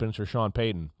of weapons for Sean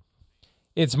Payton.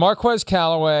 It's Marquez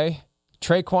Callaway,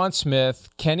 Traquan Smith,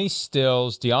 Kenny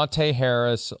Stills, Deontay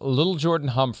Harris, Little Jordan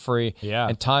Humphrey,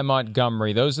 and Ty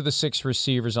Montgomery. Those are the 6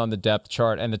 receivers on the depth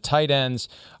chart. And the tight ends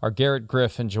are Garrett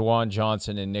Griffin, Jawan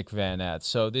Johnson, and Nick Van Ness.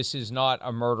 So this is not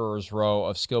a murderer's row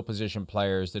of skill position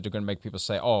players that are going to make people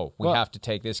say, we have to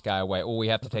take this guy away, or we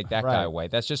have to take that guy away.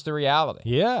 That's just the reality.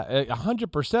 Yeah,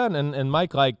 100%. And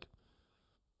Mike,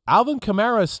 Alvin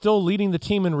Kamara is still leading the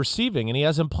team in receiving, and he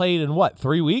hasn't played in,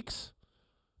 3 weeks?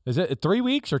 Is it 3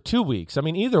 weeks or 2 weeks? I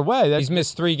mean, either way, he's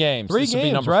missed 3 games. This will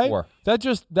be number right? 4.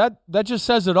 That just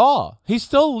says it all. He's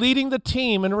still leading the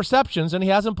team in receptions, and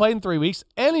he hasn't played in 3 weeks.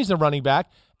 And he's a running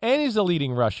back, and he's a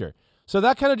leading rusher. So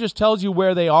that kind of just tells you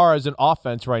where they are as an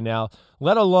offense right now.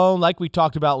 Let alone, like we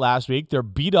talked about last week, they're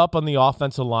beat up on the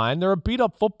offensive line. They're a beat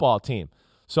up football team.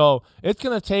 So it's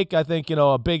going to take, I think,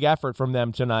 a big effort from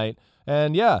them tonight.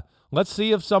 And let's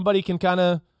see if somebody can kind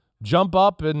of jump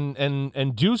up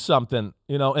and do something,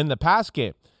 in the pass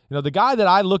game. The guy that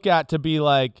I look at to be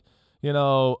a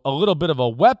little bit of a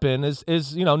weapon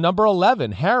is number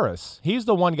 11, Harris. He's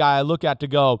the one guy I look at to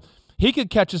go, he could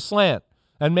catch a slant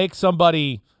and make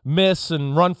somebody miss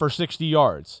and run for 60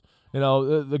 yards.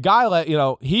 The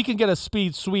guy, he can get a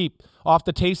speed sweep off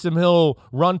the Taysom Hill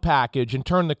run package and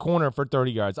turn the corner for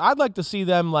 30 yards. I'd like to see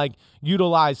them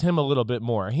utilize him a little bit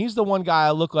more. He's the one guy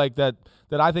I look like that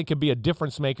I think could be a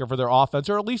difference maker for their offense,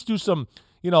 or at least do some,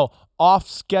 off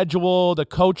schedule. The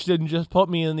coach didn't just put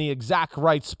me in the exact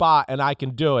right spot and I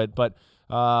can do it. But,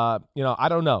 I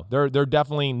don't know. They're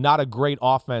definitely not a great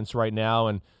offense right now.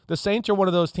 And the Saints are one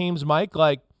of those teams, Mike,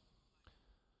 I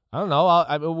don't know.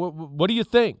 What do you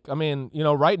think? I mean,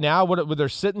 right now, what they're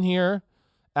sitting here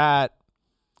at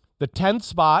the 10th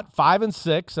spot,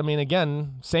 5-6. I mean,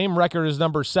 again, same record as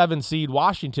number 7 seed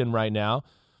Washington right now.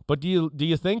 But do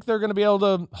you think they're going to be able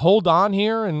to hold on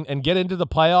here and get into the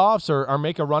playoffs or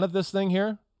make a run at this thing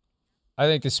here? I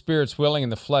think the spirit's willing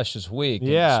and the flesh is weak.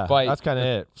 Yeah, despite that's kind of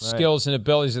it. Right. Skills and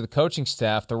abilities of the coaching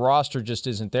staff, the roster just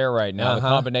isn't there right now. The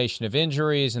combination of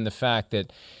injuries and the fact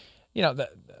that,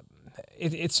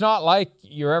 it's not like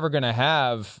you're ever going to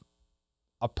have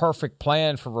a perfect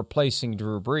plan for replacing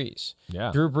Drew Brees.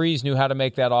 Yeah. Drew Brees knew how to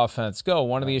make that offense go.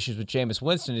 One of the issues with Jameis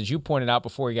Winston, as you pointed out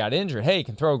before he got injured, he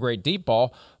can throw a great deep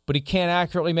ball, but he can't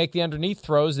accurately make the underneath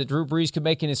throws that Drew Brees could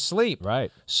make in his sleep.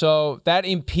 Right. So that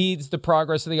impedes the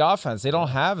progress of the offense. They don't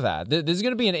have that. This is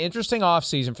going to be an interesting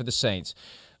offseason for the Saints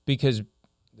because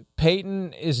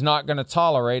Payton is not going to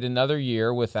tolerate another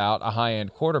year without a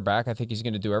high-end quarterback. I think he's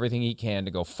going to do everything he can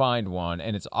to go find one,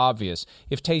 and it's obvious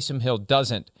if Taysom Hill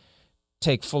doesn't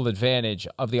take full advantage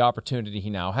of the opportunity he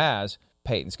now has,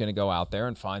 Payton's going to go out there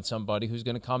and find somebody who's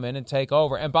going to come in and take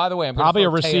over. And by the way, I'm going probably to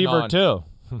a receiver too.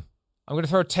 I'm going to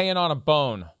throw Tayon on a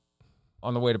bone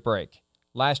on the way to break.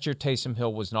 Last year, Taysom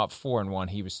Hill was not 4-1;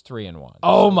 he was 3-1.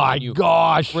 Oh my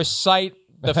gosh! Recite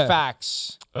the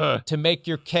facts to make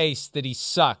your case that he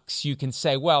sucks. You can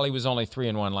say, well, he was only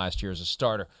 3-1 last year as a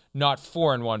starter, not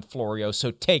 4-1, Florio.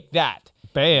 So take that.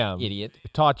 Bam. Idiot.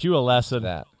 It taught you a lesson.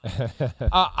 That.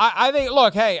 I think,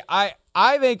 look, hey,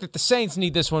 I think that the Saints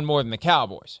need this one more than the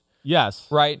Cowboys. Yes.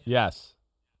 Right? Yes.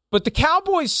 But the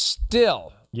Cowboys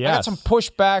still. Yes. I got some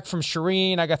pushback from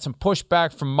Shireen. I got some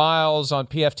pushback from Miles on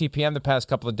PFTPM the past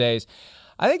couple of days.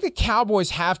 I think the Cowboys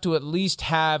have to at least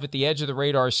have at the edge of the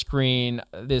radar screen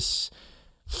this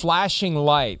flashing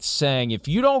light saying, if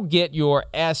you don't get your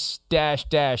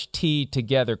S-T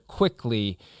together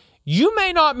quickly, you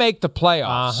may not make the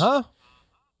playoffs.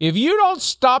 If you don't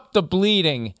stop the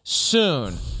bleeding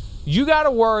soon, you got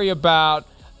to worry about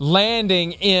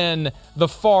landing in the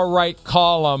far right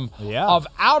column of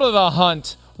out of the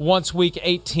hunt once week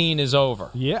 18 is over.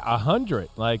 Yeah, 100.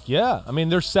 I mean,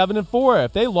 they're 7-4.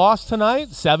 If they lost tonight,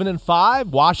 7-5.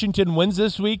 Washington wins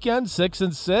this weekend,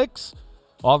 6-6.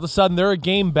 All of a sudden, they're a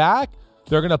game back.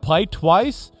 They're going to play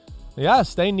twice.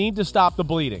 Yes, they need to stop the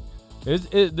bleeding.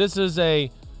 This is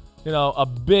a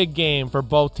big game for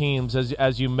both teams,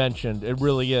 as you mentioned. It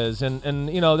really is. And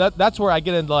that's where I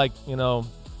get into,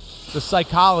 the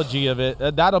psychology of it.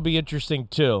 That'll be interesting,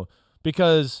 too,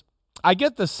 because I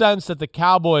get the sense that the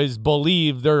Cowboys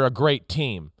believe they're a great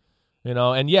team,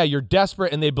 and you're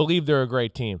desperate and they believe they're a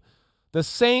great team. The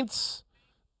Saints,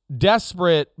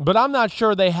 desperate, but I'm not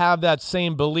sure they have that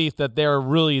same belief that they're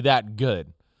really that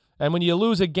good. And when you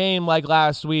lose a game like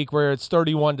last week where it's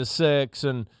 31-6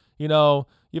 and,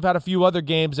 you've had a few other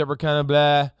games that were kind of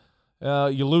blah.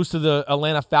 You lose to the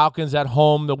Atlanta Falcons at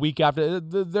home the week after.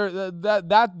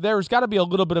 There's got to be a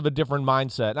little bit of a different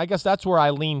mindset. And I guess that's where I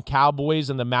lean Cowboys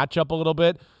in the matchup a little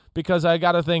bit, because I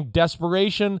got to think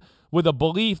desperation with a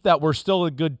belief that we're still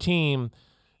a good team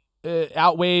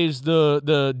outweighs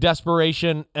the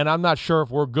desperation, and I'm not sure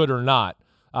if we're good or not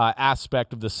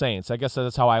aspect of the Saints. I guess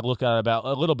that's how I look at it about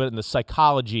a little bit in the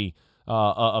psychology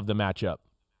of the matchup.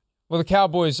 Well, the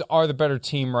Cowboys are the better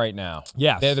team right now.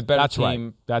 Yes, they're the better team.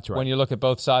 Right. That's right. When you look at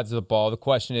both sides of the ball, the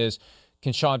question is,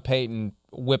 can Sean Payton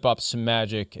whip up some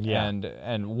magic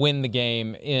and win the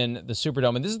game in the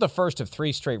Superdome? And this is the first of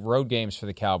 3 straight road games for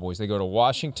the Cowboys. They go to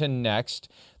Washington next.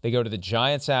 They go to the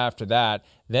Giants after that.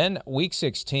 Then Week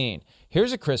 16.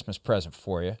 Here's a Christmas present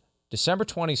for you. December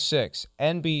 26th,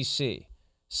 NBC,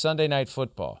 Sunday Night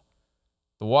Football.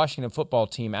 The Washington football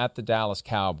team at the Dallas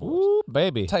Cowboys. Ooh,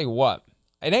 baby. I'll tell you what.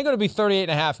 It ain't going to be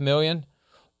 $38.5 million,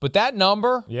 but that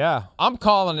number, I'm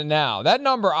calling it now. That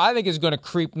number, I think, is going to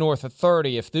creep north of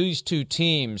 30 if these two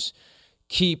teams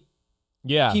keep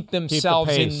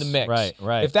themselves in the mix.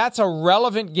 Right. If that's a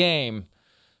relevant game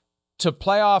to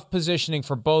playoff positioning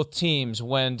for both teams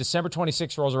when December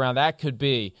 26th rolls around, that could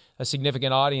be a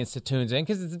significant audience that tunes in,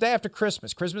 because it's the day after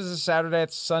Christmas. Christmas is a Saturday,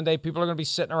 it's Sunday. People are going to be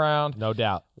sitting around. No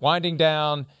doubt. Winding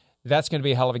down. That's going to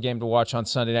be a hell of a game to watch on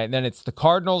Sunday night. And then it's the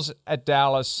Cardinals at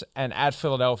Dallas and at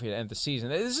Philadelphia to end the season.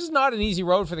 This is not an easy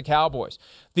road for the Cowboys.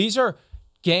 These are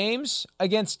games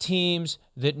against teams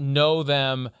that know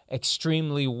them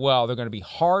extremely well. They're going to be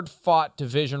hard-fought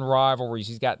division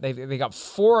rivalries. They got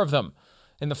 4 of them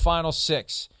in the final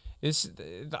 6.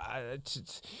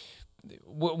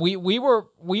 We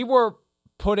were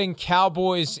putting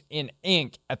Cowboys in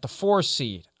ink at the 4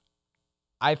 seed.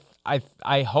 I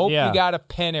hope you got a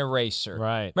pen eraser.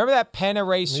 Right. Remember that pen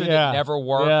eraser that never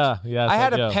worked? Yes, I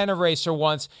had a pen eraser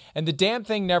once, and the damn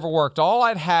thing never worked. All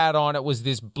I'd had on it was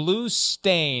this blue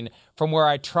stain from where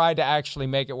I tried to actually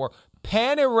make it work.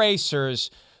 Pen erasers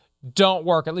don't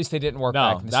work. At least they didn't work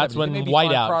back in the 70s. That's when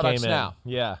whiteout came in. Now.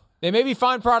 Yeah. They may be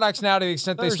fine products now to the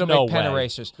extent they still make pen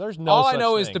erasers. There's no All such I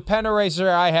know thing. is the pen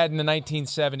eraser I had in the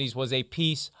 1970s was a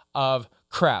piece of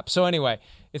crap. So anyway,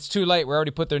 it's too late. We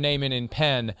already put their name in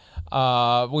pen.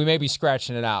 We may be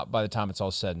scratching it out by the time it's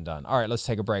all said and done. All right, let's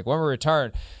take a break. When we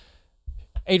return,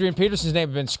 Adrian Peterson's name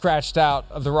has been scratched out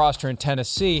of the roster in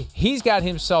Tennessee. He's got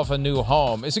himself a new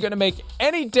home. Is it going to make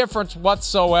any difference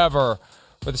whatsoever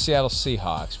for the Seattle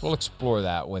Seahawks? We'll explore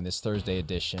that when this Thursday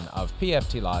edition of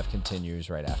PFT Live continues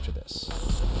right after this.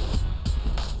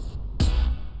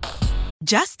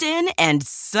 Just in and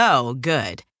so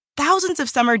good. Thousands of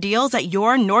summer deals at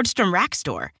your Nordstrom Rack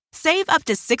store. Save up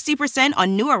to 60%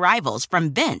 on new arrivals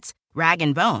from Vince, Rag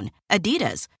 & Bone,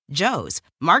 Adidas, Joe's,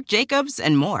 Marc Jacobs,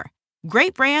 and more.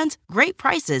 Great brands, great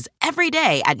prices every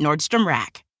day at Nordstrom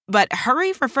Rack. But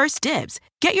hurry for first dibs.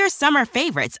 Get your summer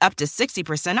favorites up to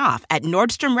 60% off at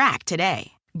Nordstrom Rack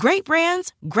today. Great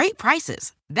brands, great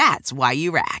prices. That's why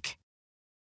you rack.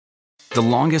 The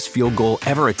longest field goal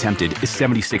ever attempted is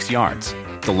 76 yards.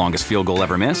 The longest field goal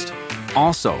ever missed?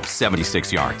 Also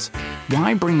 76 yards.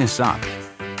 Why bring this up?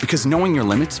 Because knowing your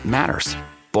limits matters,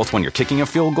 both when you're kicking a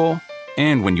field goal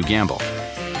and when you gamble.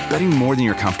 Betting more than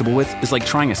you're comfortable with is like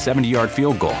trying a 70-yard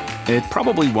field goal. It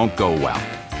probably won't go well.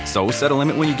 So set a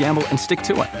limit when you gamble and stick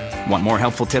to it. Want more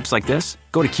helpful tips like this?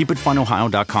 Go to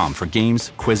keepitfunohio.com for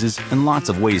games, quizzes, and lots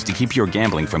of ways to keep your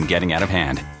gambling from getting out of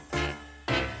hand.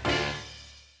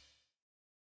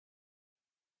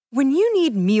 When you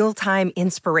need mealtime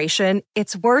inspiration,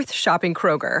 it's worth shopping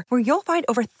Kroger, where you'll find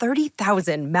over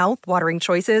 30,000 mouth-watering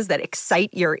choices that excite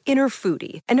your inner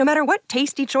foodie. And no matter what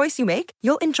tasty choice you make,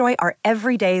 you'll enjoy our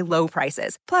everyday low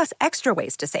prices, plus extra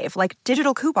ways to save, like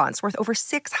digital coupons worth over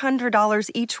 $600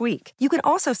 each week. You can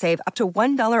also save up to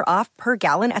 $1 off per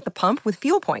gallon at the pump with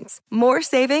fuel points. More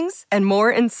savings and more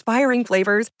inspiring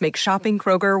flavors make shopping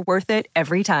Kroger worth it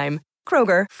every time.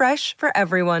 Kroger, fresh for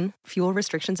everyone. Fuel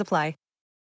restrictions apply.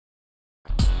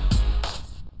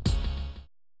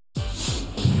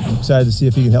 Excited to see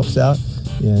if he can help us out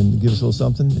and give us a little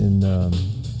something. And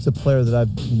it's a player that I've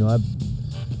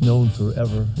known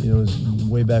forever.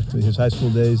 Way back to his high school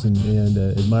days, and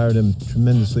admired him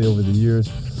tremendously over the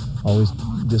years. Always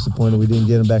disappointed we didn't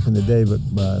get him back in the day, but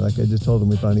like I just told him,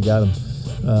 we finally got him.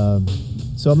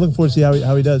 So I'm looking forward to see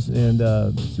how he does and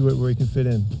see where he can fit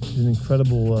in. He's an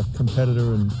incredible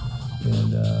competitor and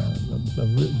a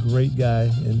great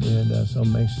guy, and so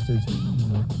I'm anxious to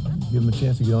give him a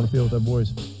chance to get on the field with our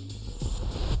boys.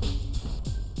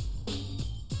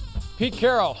 Pete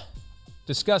Carroll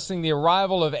discussing the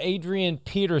arrival of Adrian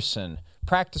Peterson,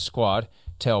 practice squad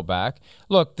tailback.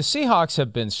 Look, the Seahawks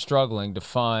have been struggling to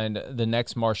find the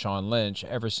next Marshawn Lynch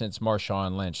ever since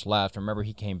Marshawn Lynch left. Remember,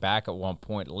 he came back at one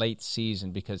point late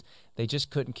season because they just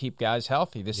couldn't keep guys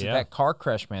healthy. This is that car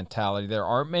crash mentality. There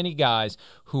aren't many guys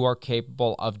who are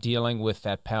capable of dealing with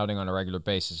that pounding on a regular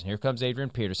basis. And here comes Adrian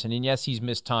Peterson. And yes, he's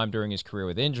missed time during his career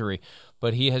with injury,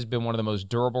 but he has been one of the most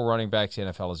durable running backs the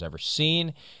NFL has ever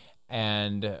seen.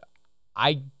 And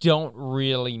I don't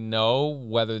really know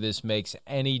whether this makes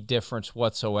any difference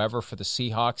whatsoever for the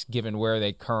Seahawks, given where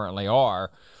they currently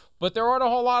are. But there aren't a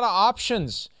whole lot of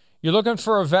options. You're looking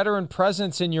for a veteran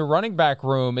presence in your running back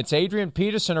room. It's Adrian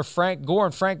Peterson or Frank Gore,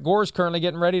 and Frank Gore is currently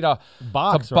getting ready to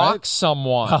box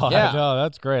someone. Oh, yeah. I know.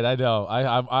 That's great. I know.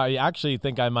 I actually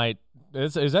think I might.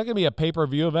 Is that going to be a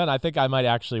pay-per-view event? I think I might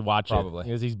actually watch it. Probably.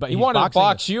 Because he wanted to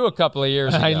box you a couple of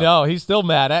years ago. I know. He's still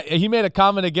mad. He made a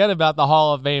comment again about the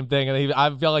Hall of Fame thing, and I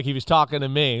felt like he was talking to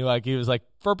me. Like, he was like,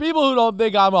 for people who don't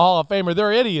think I'm a Hall of Famer,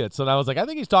 they're idiots. And I was like, I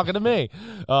think he's talking to me.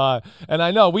 And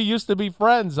I know. We used to be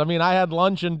friends. I mean, I had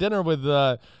lunch and dinner with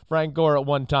Frank Gore at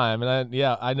one time. And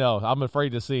I know. I'm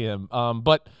afraid to see him.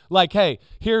 But, like, hey,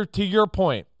 here to your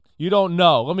point. You don't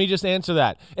know. Let me just answer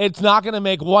that. It's not going to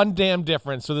make one damn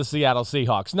difference for the Seattle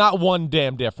Seahawks. Not one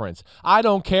damn difference. I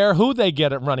don't care who they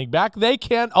get at running back. They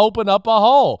can't open up a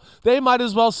hole. They might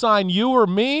as well sign you or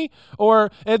me, or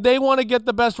if they want to get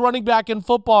the best running back in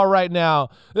football right now,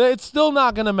 it's still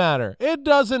not going to matter. It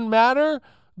doesn't matter.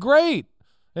 Great.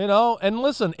 And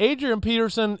listen, Adrian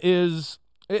Peterson is,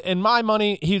 in my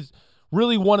money, he's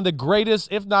really one of the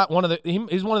greatest, if not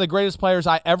he's one of the greatest players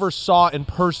I ever saw in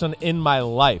person in my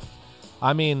life.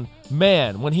 I mean,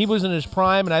 man, when he was in his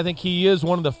prime, and I think he is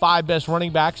one of the 5 best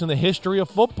running backs in the history of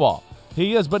football.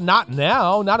 He is, but not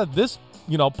now, not at this,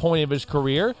 point of his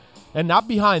career, and not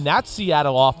behind that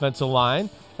Seattle offensive line,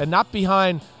 and not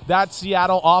behind that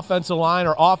Seattle offensive line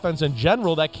or offense in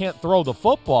general that can't throw the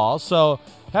football. So,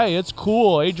 hey, it's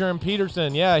cool. Adrian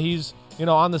Peterson, yeah, he's,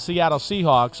 on the Seattle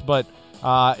Seahawks, but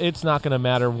it's not going to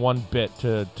matter one bit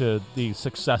to the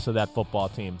success of that football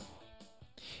team.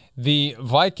 The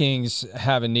Vikings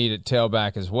have a need at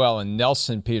tailback as well, and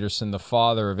Nelson Peterson, the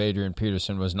father of Adrian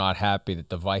Peterson, was not happy that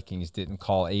the Vikings didn't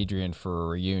call Adrian for a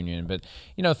reunion. But,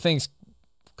 things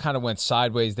kind of went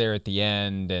sideways there at the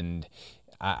end, and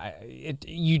there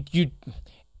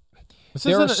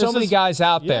are so many guys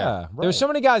out there. Yeah, right. There's so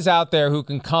many guys out there who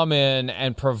can come in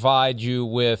and provide you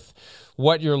with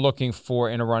what you're looking for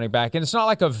in a running back. And it's not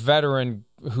like a veteran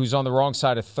who's on the wrong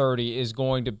side of 30 is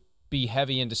going to be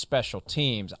heavy into special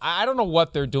teams. I don't know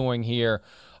what they're doing here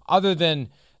other than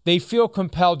they feel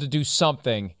compelled to do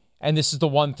something, and this is the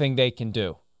one thing they can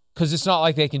do because it's not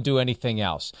like they can do anything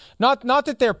else. Not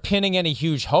that they're pinning any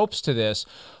huge hopes to this,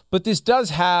 but this does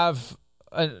have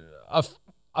a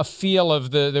feel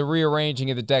of the rearranging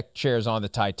of the deck chairs on the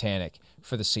Titanic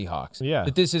for the Seahawks. Yeah.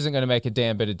 That this isn't going to make a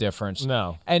damn bit of difference.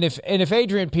 No. And if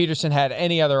Adrian Peterson had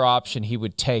any other option, he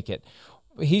would take it.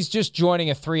 He's just joining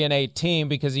a 3-8 team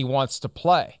because he wants to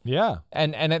play. Yeah.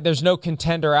 And there's no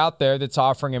contender out there that's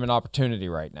offering him an opportunity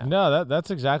right now. No,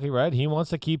 that's exactly right. He wants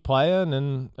to keep playing,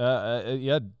 and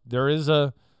there is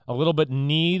a little bit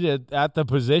need at the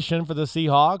position for the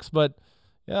Seahawks, but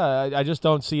yeah, I just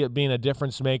don't see it being a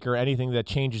difference maker, anything that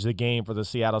changes the game for the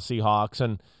Seattle Seahawks.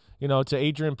 And to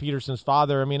Adrian Peterson's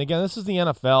father, I mean, again, this is the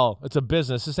NFL. It's a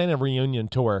business. This ain't a reunion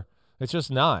tour. It's just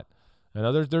not.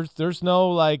 There's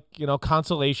no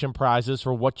consolation prizes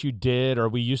for what you did or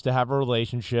we used to have a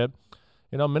relationship.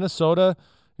 Minnesota,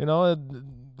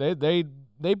 they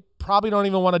probably don't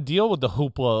even want to deal with the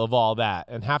hoopla of all that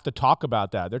and have to talk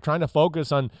about that. They're trying to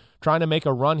focus on trying to make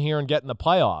a run here and get in the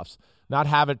playoffs, not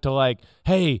have it to like,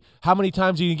 hey, how many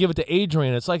times do you give it to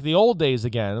Adrian? It's like the old days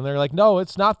again. And they're like, no,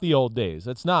 it's not the old days.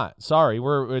 It's not. Sorry,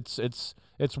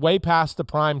 it's way past the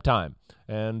prime time.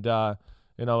 And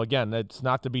again, it's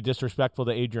not to be disrespectful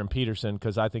to Adrian Peterson,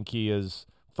 because I think he is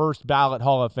first ballot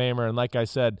Hall of Famer, and like I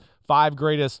said, five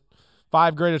greatest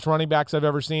running backs I've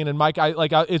ever seen. And Mike,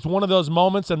 it's one of those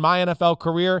moments in my NFL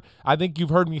career. I think you've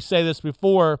heard me say this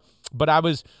before, but I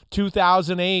was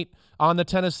 2008 on the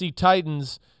Tennessee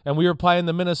Titans, and we were playing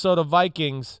the Minnesota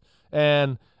Vikings,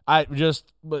 and I just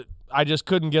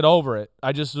couldn't get over it.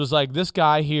 I just was like, this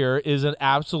guy here is an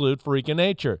absolute freak of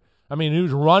nature. I mean, he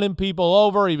was running people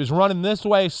over. He was running this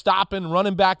way, stopping,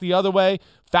 running back the other way,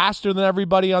 faster than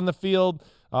everybody on the field.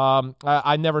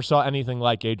 I never saw anything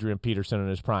like Adrian Peterson in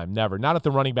his prime. Never. Not at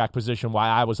the running back position while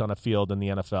I was on a field in the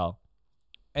NFL.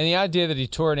 And the idea that he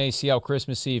tore an ACL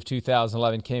Christmas Eve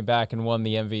 2011, came back and won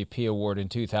the MVP award in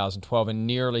 2012, and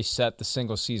nearly set the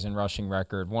single-season rushing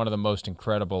record, one of the most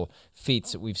incredible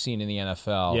feats that we've seen in the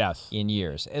NFL in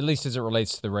years, at least as it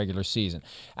relates to the regular season.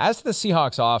 As to the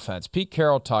Seahawks offense, Pete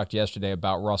Carroll talked yesterday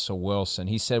about Russell Wilson.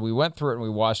 He said, we went through it and we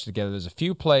watched it together. There's a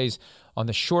few plays on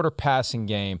the shorter passing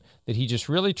game that he just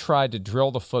really tried to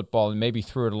drill the football and maybe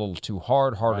threw it a little too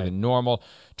harder than normal,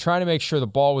 trying to make sure the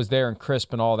ball was there and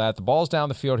crisp and all that. The ball's down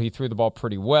the field. He threw the ball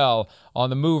pretty well, on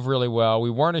the move really well. We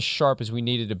weren't as sharp as we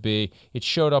needed to be. It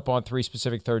showed up on 3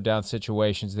 specific third down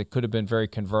situations that could have been very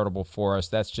convertible for us.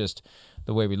 That's just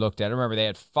the way we looked at it. Remember, they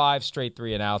had 5 straight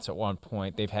 3-and-outs at one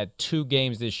point. They've had 2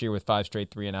 games this year with 5 straight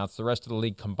 3-and-outs. The rest of the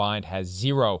league combined has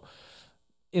 0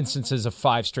 instances of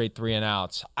 5 straight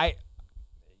 3-and-outs.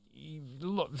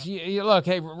 Look,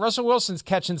 hey, Russell Wilson's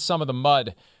catching some of the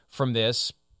mud from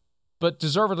this, but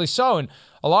deservedly so. And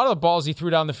a lot of the balls he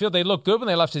threw down the field, they looked good when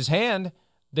they left his hand.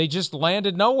 They just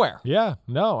landed nowhere. Yeah,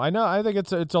 no, I know. I think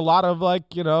it's a lot of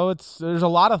there's a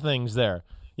lot of things there.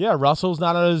 Yeah, Russell's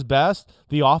not at his best.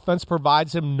 The offense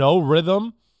provides him no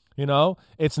rhythm.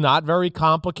 It's not very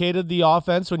complicated, the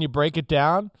offense, when you break it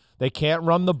down. They can't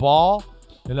run the ball.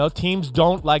 Teams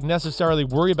don't necessarily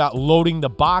worry about loading the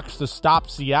box to stop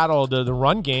Seattle, the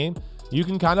run game. You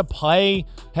can kind of play,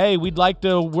 hey, we're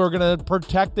going to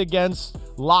protect against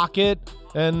Lockett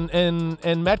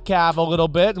and Metcalf a little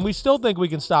bit, and we still think we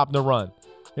can stop the run.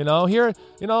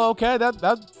 Okay,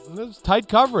 that's tight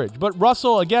coverage. But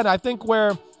Russell, again, I think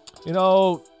where,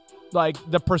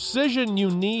 the precision you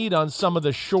need on some of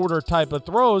the shorter type of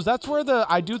throws, that's where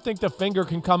I do think the finger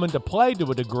can come into play to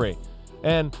a degree.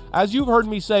 And as you've heard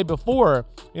me say before,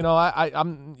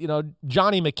 I'm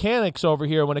Johnny Mechanics over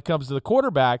here when it comes to the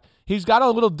quarterback. He's got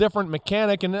a little different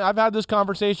mechanic, and I've had this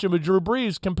conversation with Drew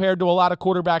Brees compared to a lot of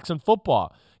quarterbacks in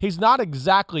football. He's not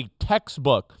exactly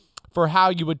textbook for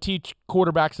how you would teach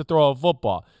quarterbacks to throw a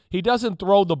football. He doesn't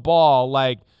throw the ball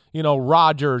like,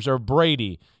 Rodgers or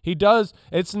Brady. He does.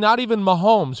 It's not even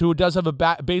Mahomes, who does have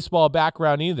a baseball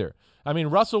background either. I mean,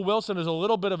 Russell Wilson is a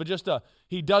little bit of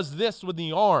he does this with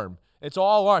the arm. It's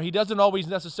all arm. He doesn't always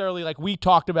necessarily, like we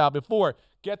talked about before,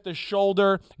 get the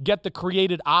shoulder, get the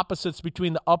created opposites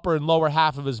between the upper and lower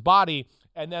half of his body,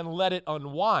 and then let it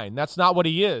unwind. That's not what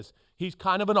he is. He's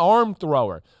kind of an arm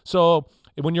thrower. So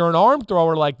when you're an arm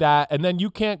thrower like that, and then you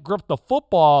can't grip the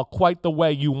football quite the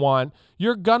way you want,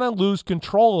 you're going to lose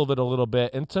control of it a little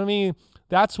bit. And to me,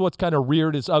 that's what's kind of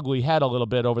reared its ugly head a little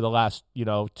bit over the last,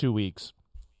 2 weeks.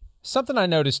 Something I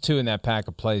noticed, too, in that pack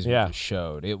of plays we just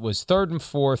showed. It was 3rd and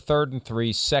 4, 3rd and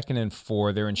 3, 2nd and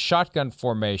 4. They're in shotgun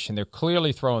formation. They're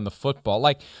clearly throwing the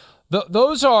football.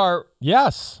 Those are...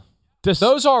 Yes.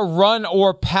 Those are run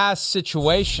or pass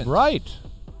situations. Right.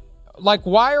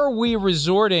 Why are we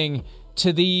resorting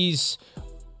to these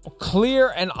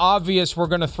clear and obvious we're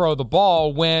going to throw the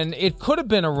ball when it could have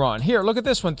been a run? Here, look at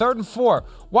this one, 3rd and 4.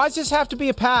 Why does this have to be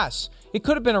a pass? It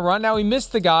could have been a run. Now, he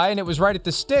missed the guy, and it was right at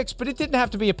the sticks, but it didn't have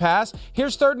to be a pass.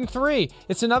 Here's 3rd and 3.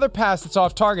 It's another pass that's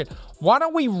off target. Why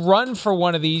don't we run for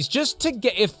one of these just to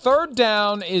get... If 3rd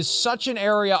down is such an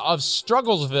area of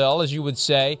strugglesville, as you would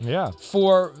say,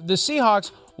 for the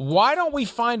Seahawks, why don't we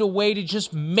find a way to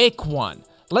just make one?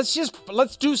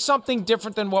 Let's do something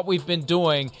different than what we've been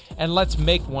doing, and let's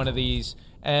make one of these.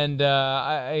 And, they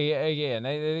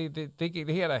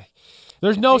had a...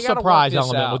 There's no surprise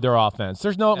element with their offense.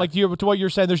 There's no, to what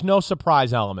you're saying, there's no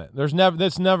surprise element.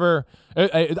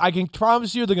 I can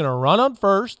promise you they're going to run on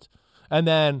 1st, and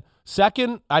then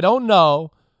 2nd, I don't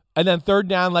know, and then 3rd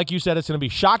down, like you said, it's going to be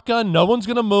shotgun, no one's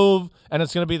going to move, and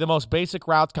it's going to be the most basic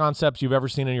route concepts you've ever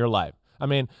seen in your life. I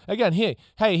mean, again,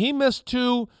 he missed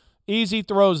 2 easy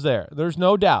throws there. There's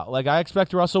no doubt. I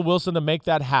expect Russell Wilson to make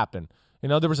that happen.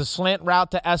 There was a slant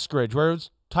route to Eskridge where it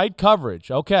was tight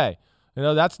coverage. Okay.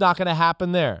 That's not going to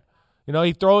happen there.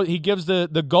 He gives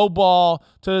the go ball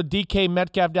to DK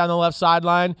Metcalf down the left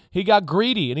sideline. He got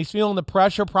greedy, and he's feeling the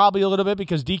pressure probably a little bit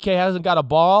because DK hasn't got a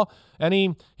ball, and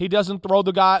he doesn't throw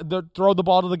the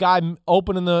ball to the guy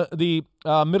open in the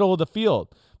middle of the field.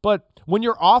 But when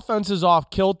your offense is off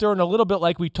kilter, and a little bit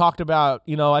like we talked about,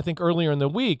 I think earlier in the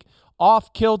week,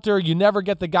 off kilter, you never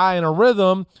get the guy in a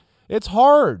rhythm. It's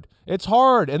hard. It's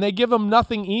hard, and they give him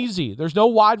nothing easy. There's no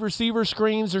wide receiver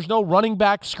screens. There's no running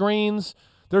back screens.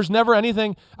 There's never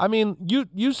anything. I mean,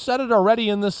 you said it already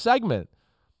in this segment.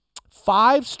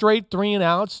 5 straight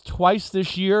 3-and-outs twice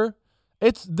this year.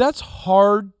 That's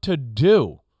hard to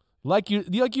do. Like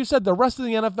you said, the rest of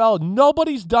the NFL,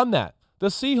 nobody's done that. The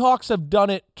Seahawks have done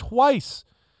it twice.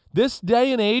 This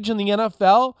day and age in the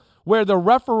NFL, where the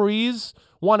referees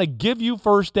want to give you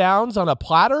first downs on a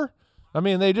platter, I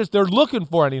mean, they're looking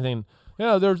for anything.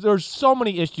 There's so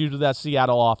many issues with that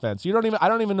Seattle offense. I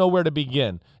don't even know where to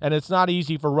begin. And it's not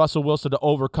easy for Russell Wilson to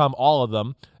overcome all of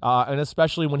them, and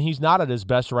especially when he's not at his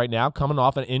best right now, coming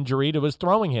off an injury to his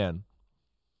throwing hand.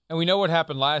 And we know what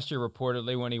happened last year,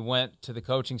 reportedly, when he went to the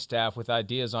coaching staff with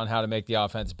ideas on how to make the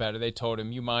offense better. They told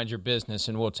him, you mind your business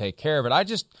and we'll take care of it.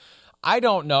 I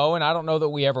don't know, and I don't know that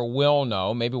we ever will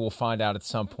know. Maybe we'll find out at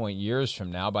some point years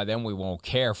from now. By then we won't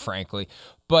care, frankly.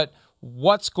 But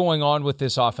what's going on with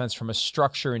this offense from a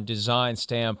structure and design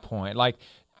standpoint? Like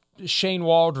Shane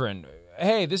Waldron,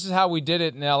 hey, this is how we did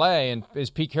it in L.A., and is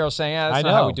Pete Carroll saying, that's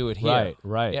not how we do it here?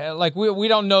 Right. Yeah, like we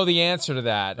don't know the answer to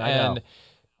that. And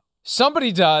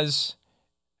somebody does.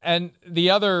 And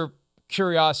the other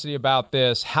curiosity about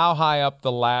this, how high up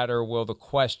the ladder will the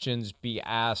questions be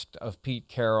asked of Pete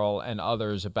Carroll and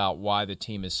others about why the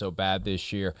team is so bad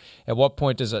this year? At what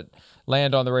point does it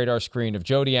land on the radar screen of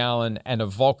Jody Allen and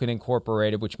of Vulcan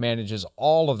Incorporated, which manages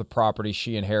all of the property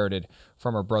she inherited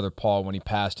from her brother Paul when he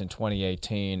passed in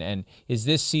 2018? And is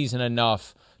this season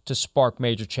enough to spark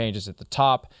major changes at the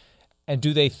top? And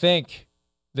do they think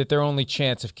that their only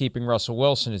chance of keeping Russell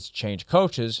Wilson is to change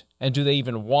coaches? And do they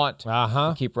even want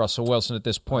to keep Russell Wilson at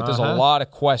this point? There's a lot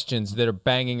of questions that are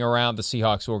banging around the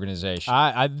Seahawks organization.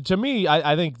 To me,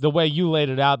 I think the way you laid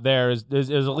it out there is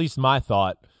at least my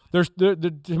thought.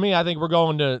 To me, I think we're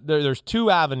going to there's 2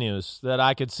 avenues that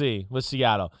I could see with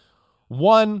Seattle.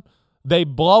 One, they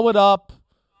blow it up.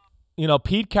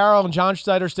 Pete Carroll and John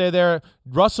Schneider stay there.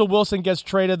 Russell Wilson gets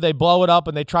traded. They blow it up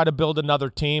and they try to build another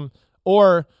team.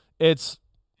 Or it's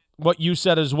what you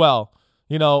said as well.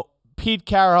 Pete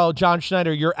Carroll, John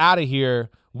Schneider, you're out of here.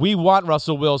 We want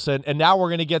Russell Wilson, and now we're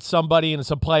going to get somebody and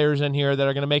some players in here that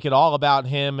are going to make it all about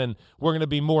him, and we're going to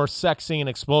be more sexy and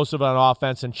explosive on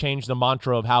offense and change the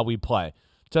mantra of how we play.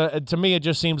 To me, it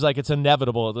just seems like it's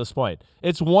inevitable at this point.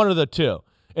 It's one of the two.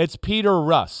 It's Pete or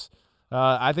Russ.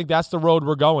 I think that's the road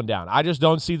we're going down. I just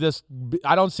don't see this.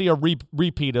 I don't see a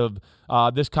repeat of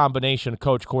this combination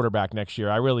coach-quarterback next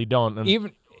year. I really don't.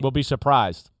 And we'll be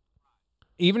surprised.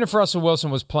 Even if Russell Wilson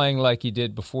was playing like he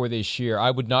did before this year, I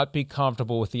would not be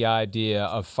comfortable with the idea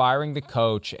of firing the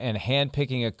coach and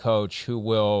handpicking a coach who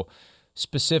will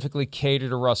specifically cater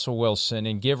to Russell Wilson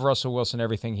and give Russell Wilson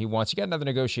everything he wants. You got another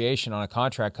negotiation on a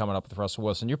contract coming up with Russell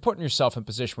Wilson. You're putting yourself in a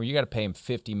position where you got to pay him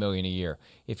 $50 million a year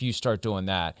if you start doing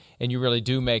that, and you really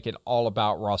do make it all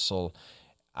about Russell.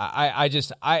 I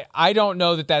don't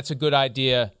know that that's a good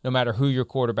idea, no matter who your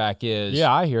quarterback is.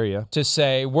 Yeah, I hear you. To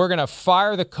say we're going to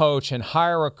fire the coach and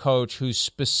hire a coach who's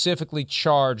specifically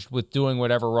charged with doing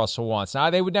whatever Russell wants. Now,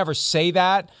 they would never say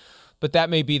that, but that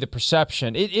may be the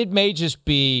perception. It may just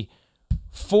be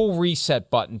full reset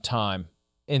button time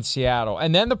in Seattle.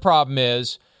 And then the problem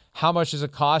is, how much does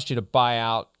it cost you to buy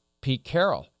out Pete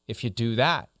Carroll if you do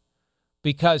that?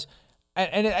 Because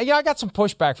And I got some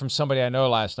pushback from somebody I know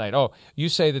last night. Oh, you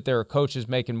say that there are coaches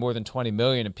making more than $20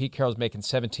 million and Pete Carroll's making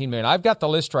 $17 million. I've got the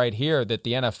list right here that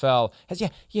the NFL has.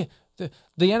 The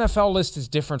NFL list is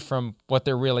different from what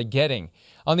they're really getting.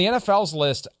 On the NFL's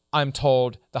list, I'm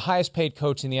told the highest paid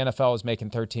coach in the NFL is making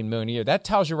 $13 million a year. That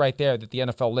tells you right there that the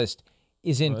NFL list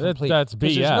is incomplete. That's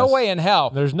BS. There's no way in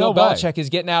hell There's no Bill way. Belichick is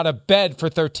getting out of bed for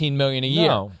 $13 million a year.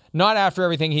 No. Not after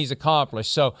everything he's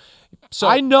accomplished. So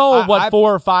I know what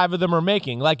 4 or 5 of them are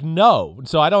making.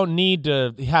 So I don't need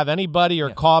to have anybody or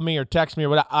call me or text me or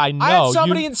whatever. I know. I had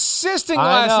somebody insisting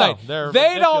last night.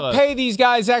 They don't pay these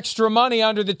guys extra money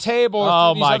under the table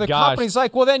through these other companies.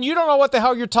 Like, well, then you don't know what the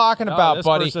hell you're talking about,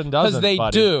 buddy. Because they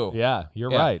do. Yeah, you're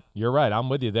right. You're right. I'm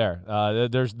with you there.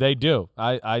 They do.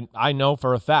 I know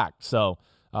for a fact. So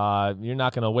you're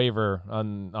not going to waver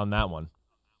on that one.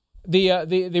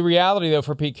 The reality, though,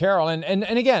 for Pete Carroll, and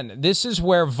again, this is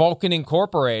where Vulcan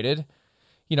Incorporated,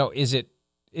 is it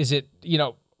Is it,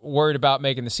 worried about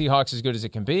making the Seahawks as good as it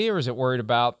can be, or is it worried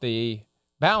about the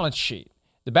balance sheet?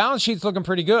 The balance sheet's looking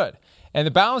pretty good. And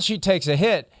the balance sheet takes a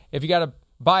hit if you got to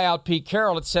buy out Pete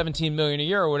Carroll at $17 million a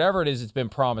year or whatever it is that's been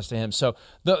promised to him. So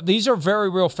these are very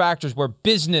real factors where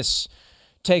business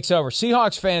takes over.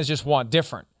 Seahawks fans just want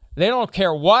different. They don't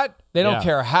care what. They don't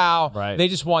care how. Right. They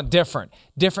just want different.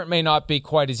 Different may not be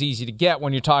quite as easy to get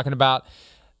when you're talking about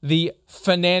the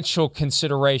financial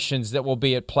considerations that will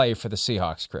be at play for the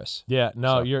Seahawks, Chris. Yeah,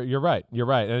 no, you're right. You're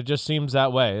right. And it just seems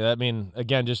that way. I mean,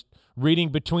 again, just reading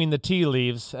between the tea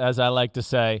leaves, as I like to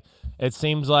say, it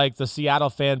seems like the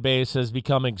Seattle fan base has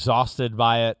become exhausted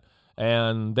by it,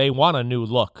 and they want a new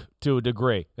look to a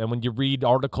degree. And when you read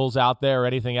articles out there or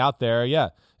anything out there,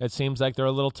 it seems like they're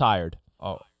a little tired.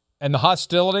 Oh, and the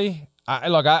hostility.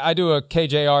 I do a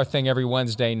KJR thing every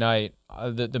Wednesday night,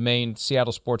 the main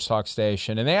Seattle sports talk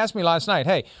station, and they asked me last night,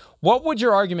 hey, what would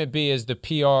your argument be as the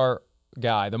PR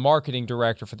guy, the marketing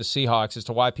director for the Seahawks, as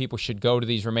to why people should go to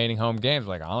these remaining home games?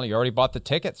 Like, I don't know, you already bought the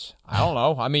tickets. I don't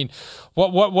know. I mean,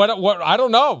 what? I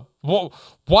don't know.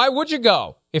 Why would you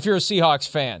go if you're a Seahawks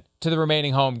fan to the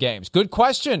remaining home games? Good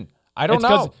question. I don't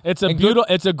know. It's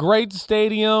it's a great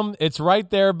stadium. It's right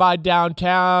there by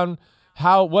downtown.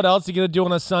 What else are you going to do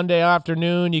on a Sunday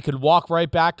afternoon? You could walk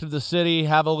right back to the city,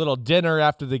 have a little dinner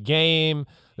after the game.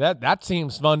 That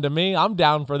seems fun to me. I'm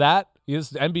down for that.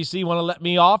 Does NBC want to let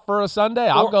me off for a Sunday?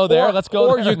 I'll go there. Let's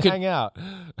go there and hang out.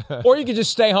 Or you could just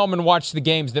stay home and watch the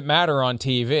games that matter on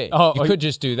TV. You could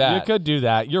just do that. You could do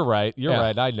that. You're right. You're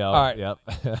right. I know. All right. Yep.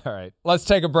 All right. Let's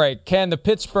take a break. Can the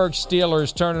Pittsburgh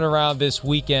Steelers turn it around this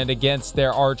weekend against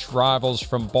their arch rivals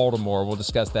from Baltimore? We'll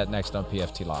discuss that next on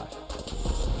PFT Live.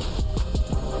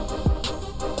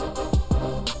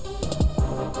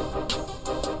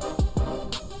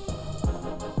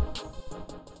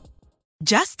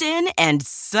 Just in and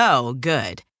so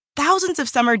good. Thousands of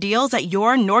summer deals at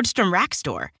your Nordstrom Rack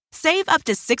store. Save up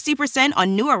to 60%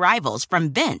 on new arrivals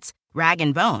from Vince,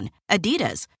 Rag & Bone,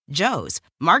 Adidas, Joe's,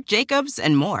 Marc Jacobs,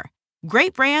 and more.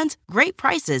 Great brands, great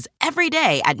prices every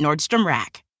day at Nordstrom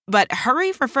Rack. But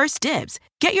hurry for first dibs.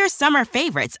 Get your summer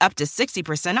favorites up to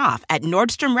 60% off at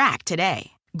Nordstrom Rack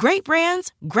today. Great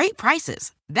brands, great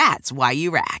prices. That's why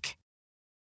you rack.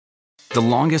 The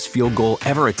longest field goal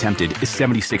ever attempted is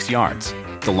 76 yards.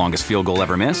 The longest field goal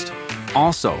ever missed?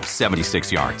 Also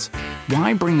 76 yards.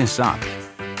 Why bring this up?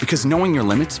 Because knowing your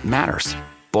limits matters,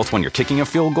 both when you're kicking a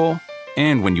field goal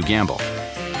and when you gamble.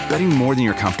 Betting more than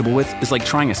you're comfortable with is like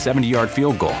trying a 70-yard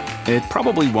field goal. It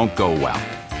probably won't go well.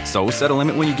 So set a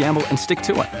limit when you gamble and stick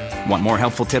to it. Want more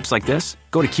helpful tips like this?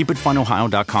 Go to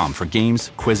keepitfunohio.com for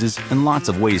games, quizzes, and lots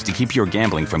of ways to keep your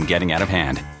gambling from getting out of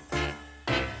hand.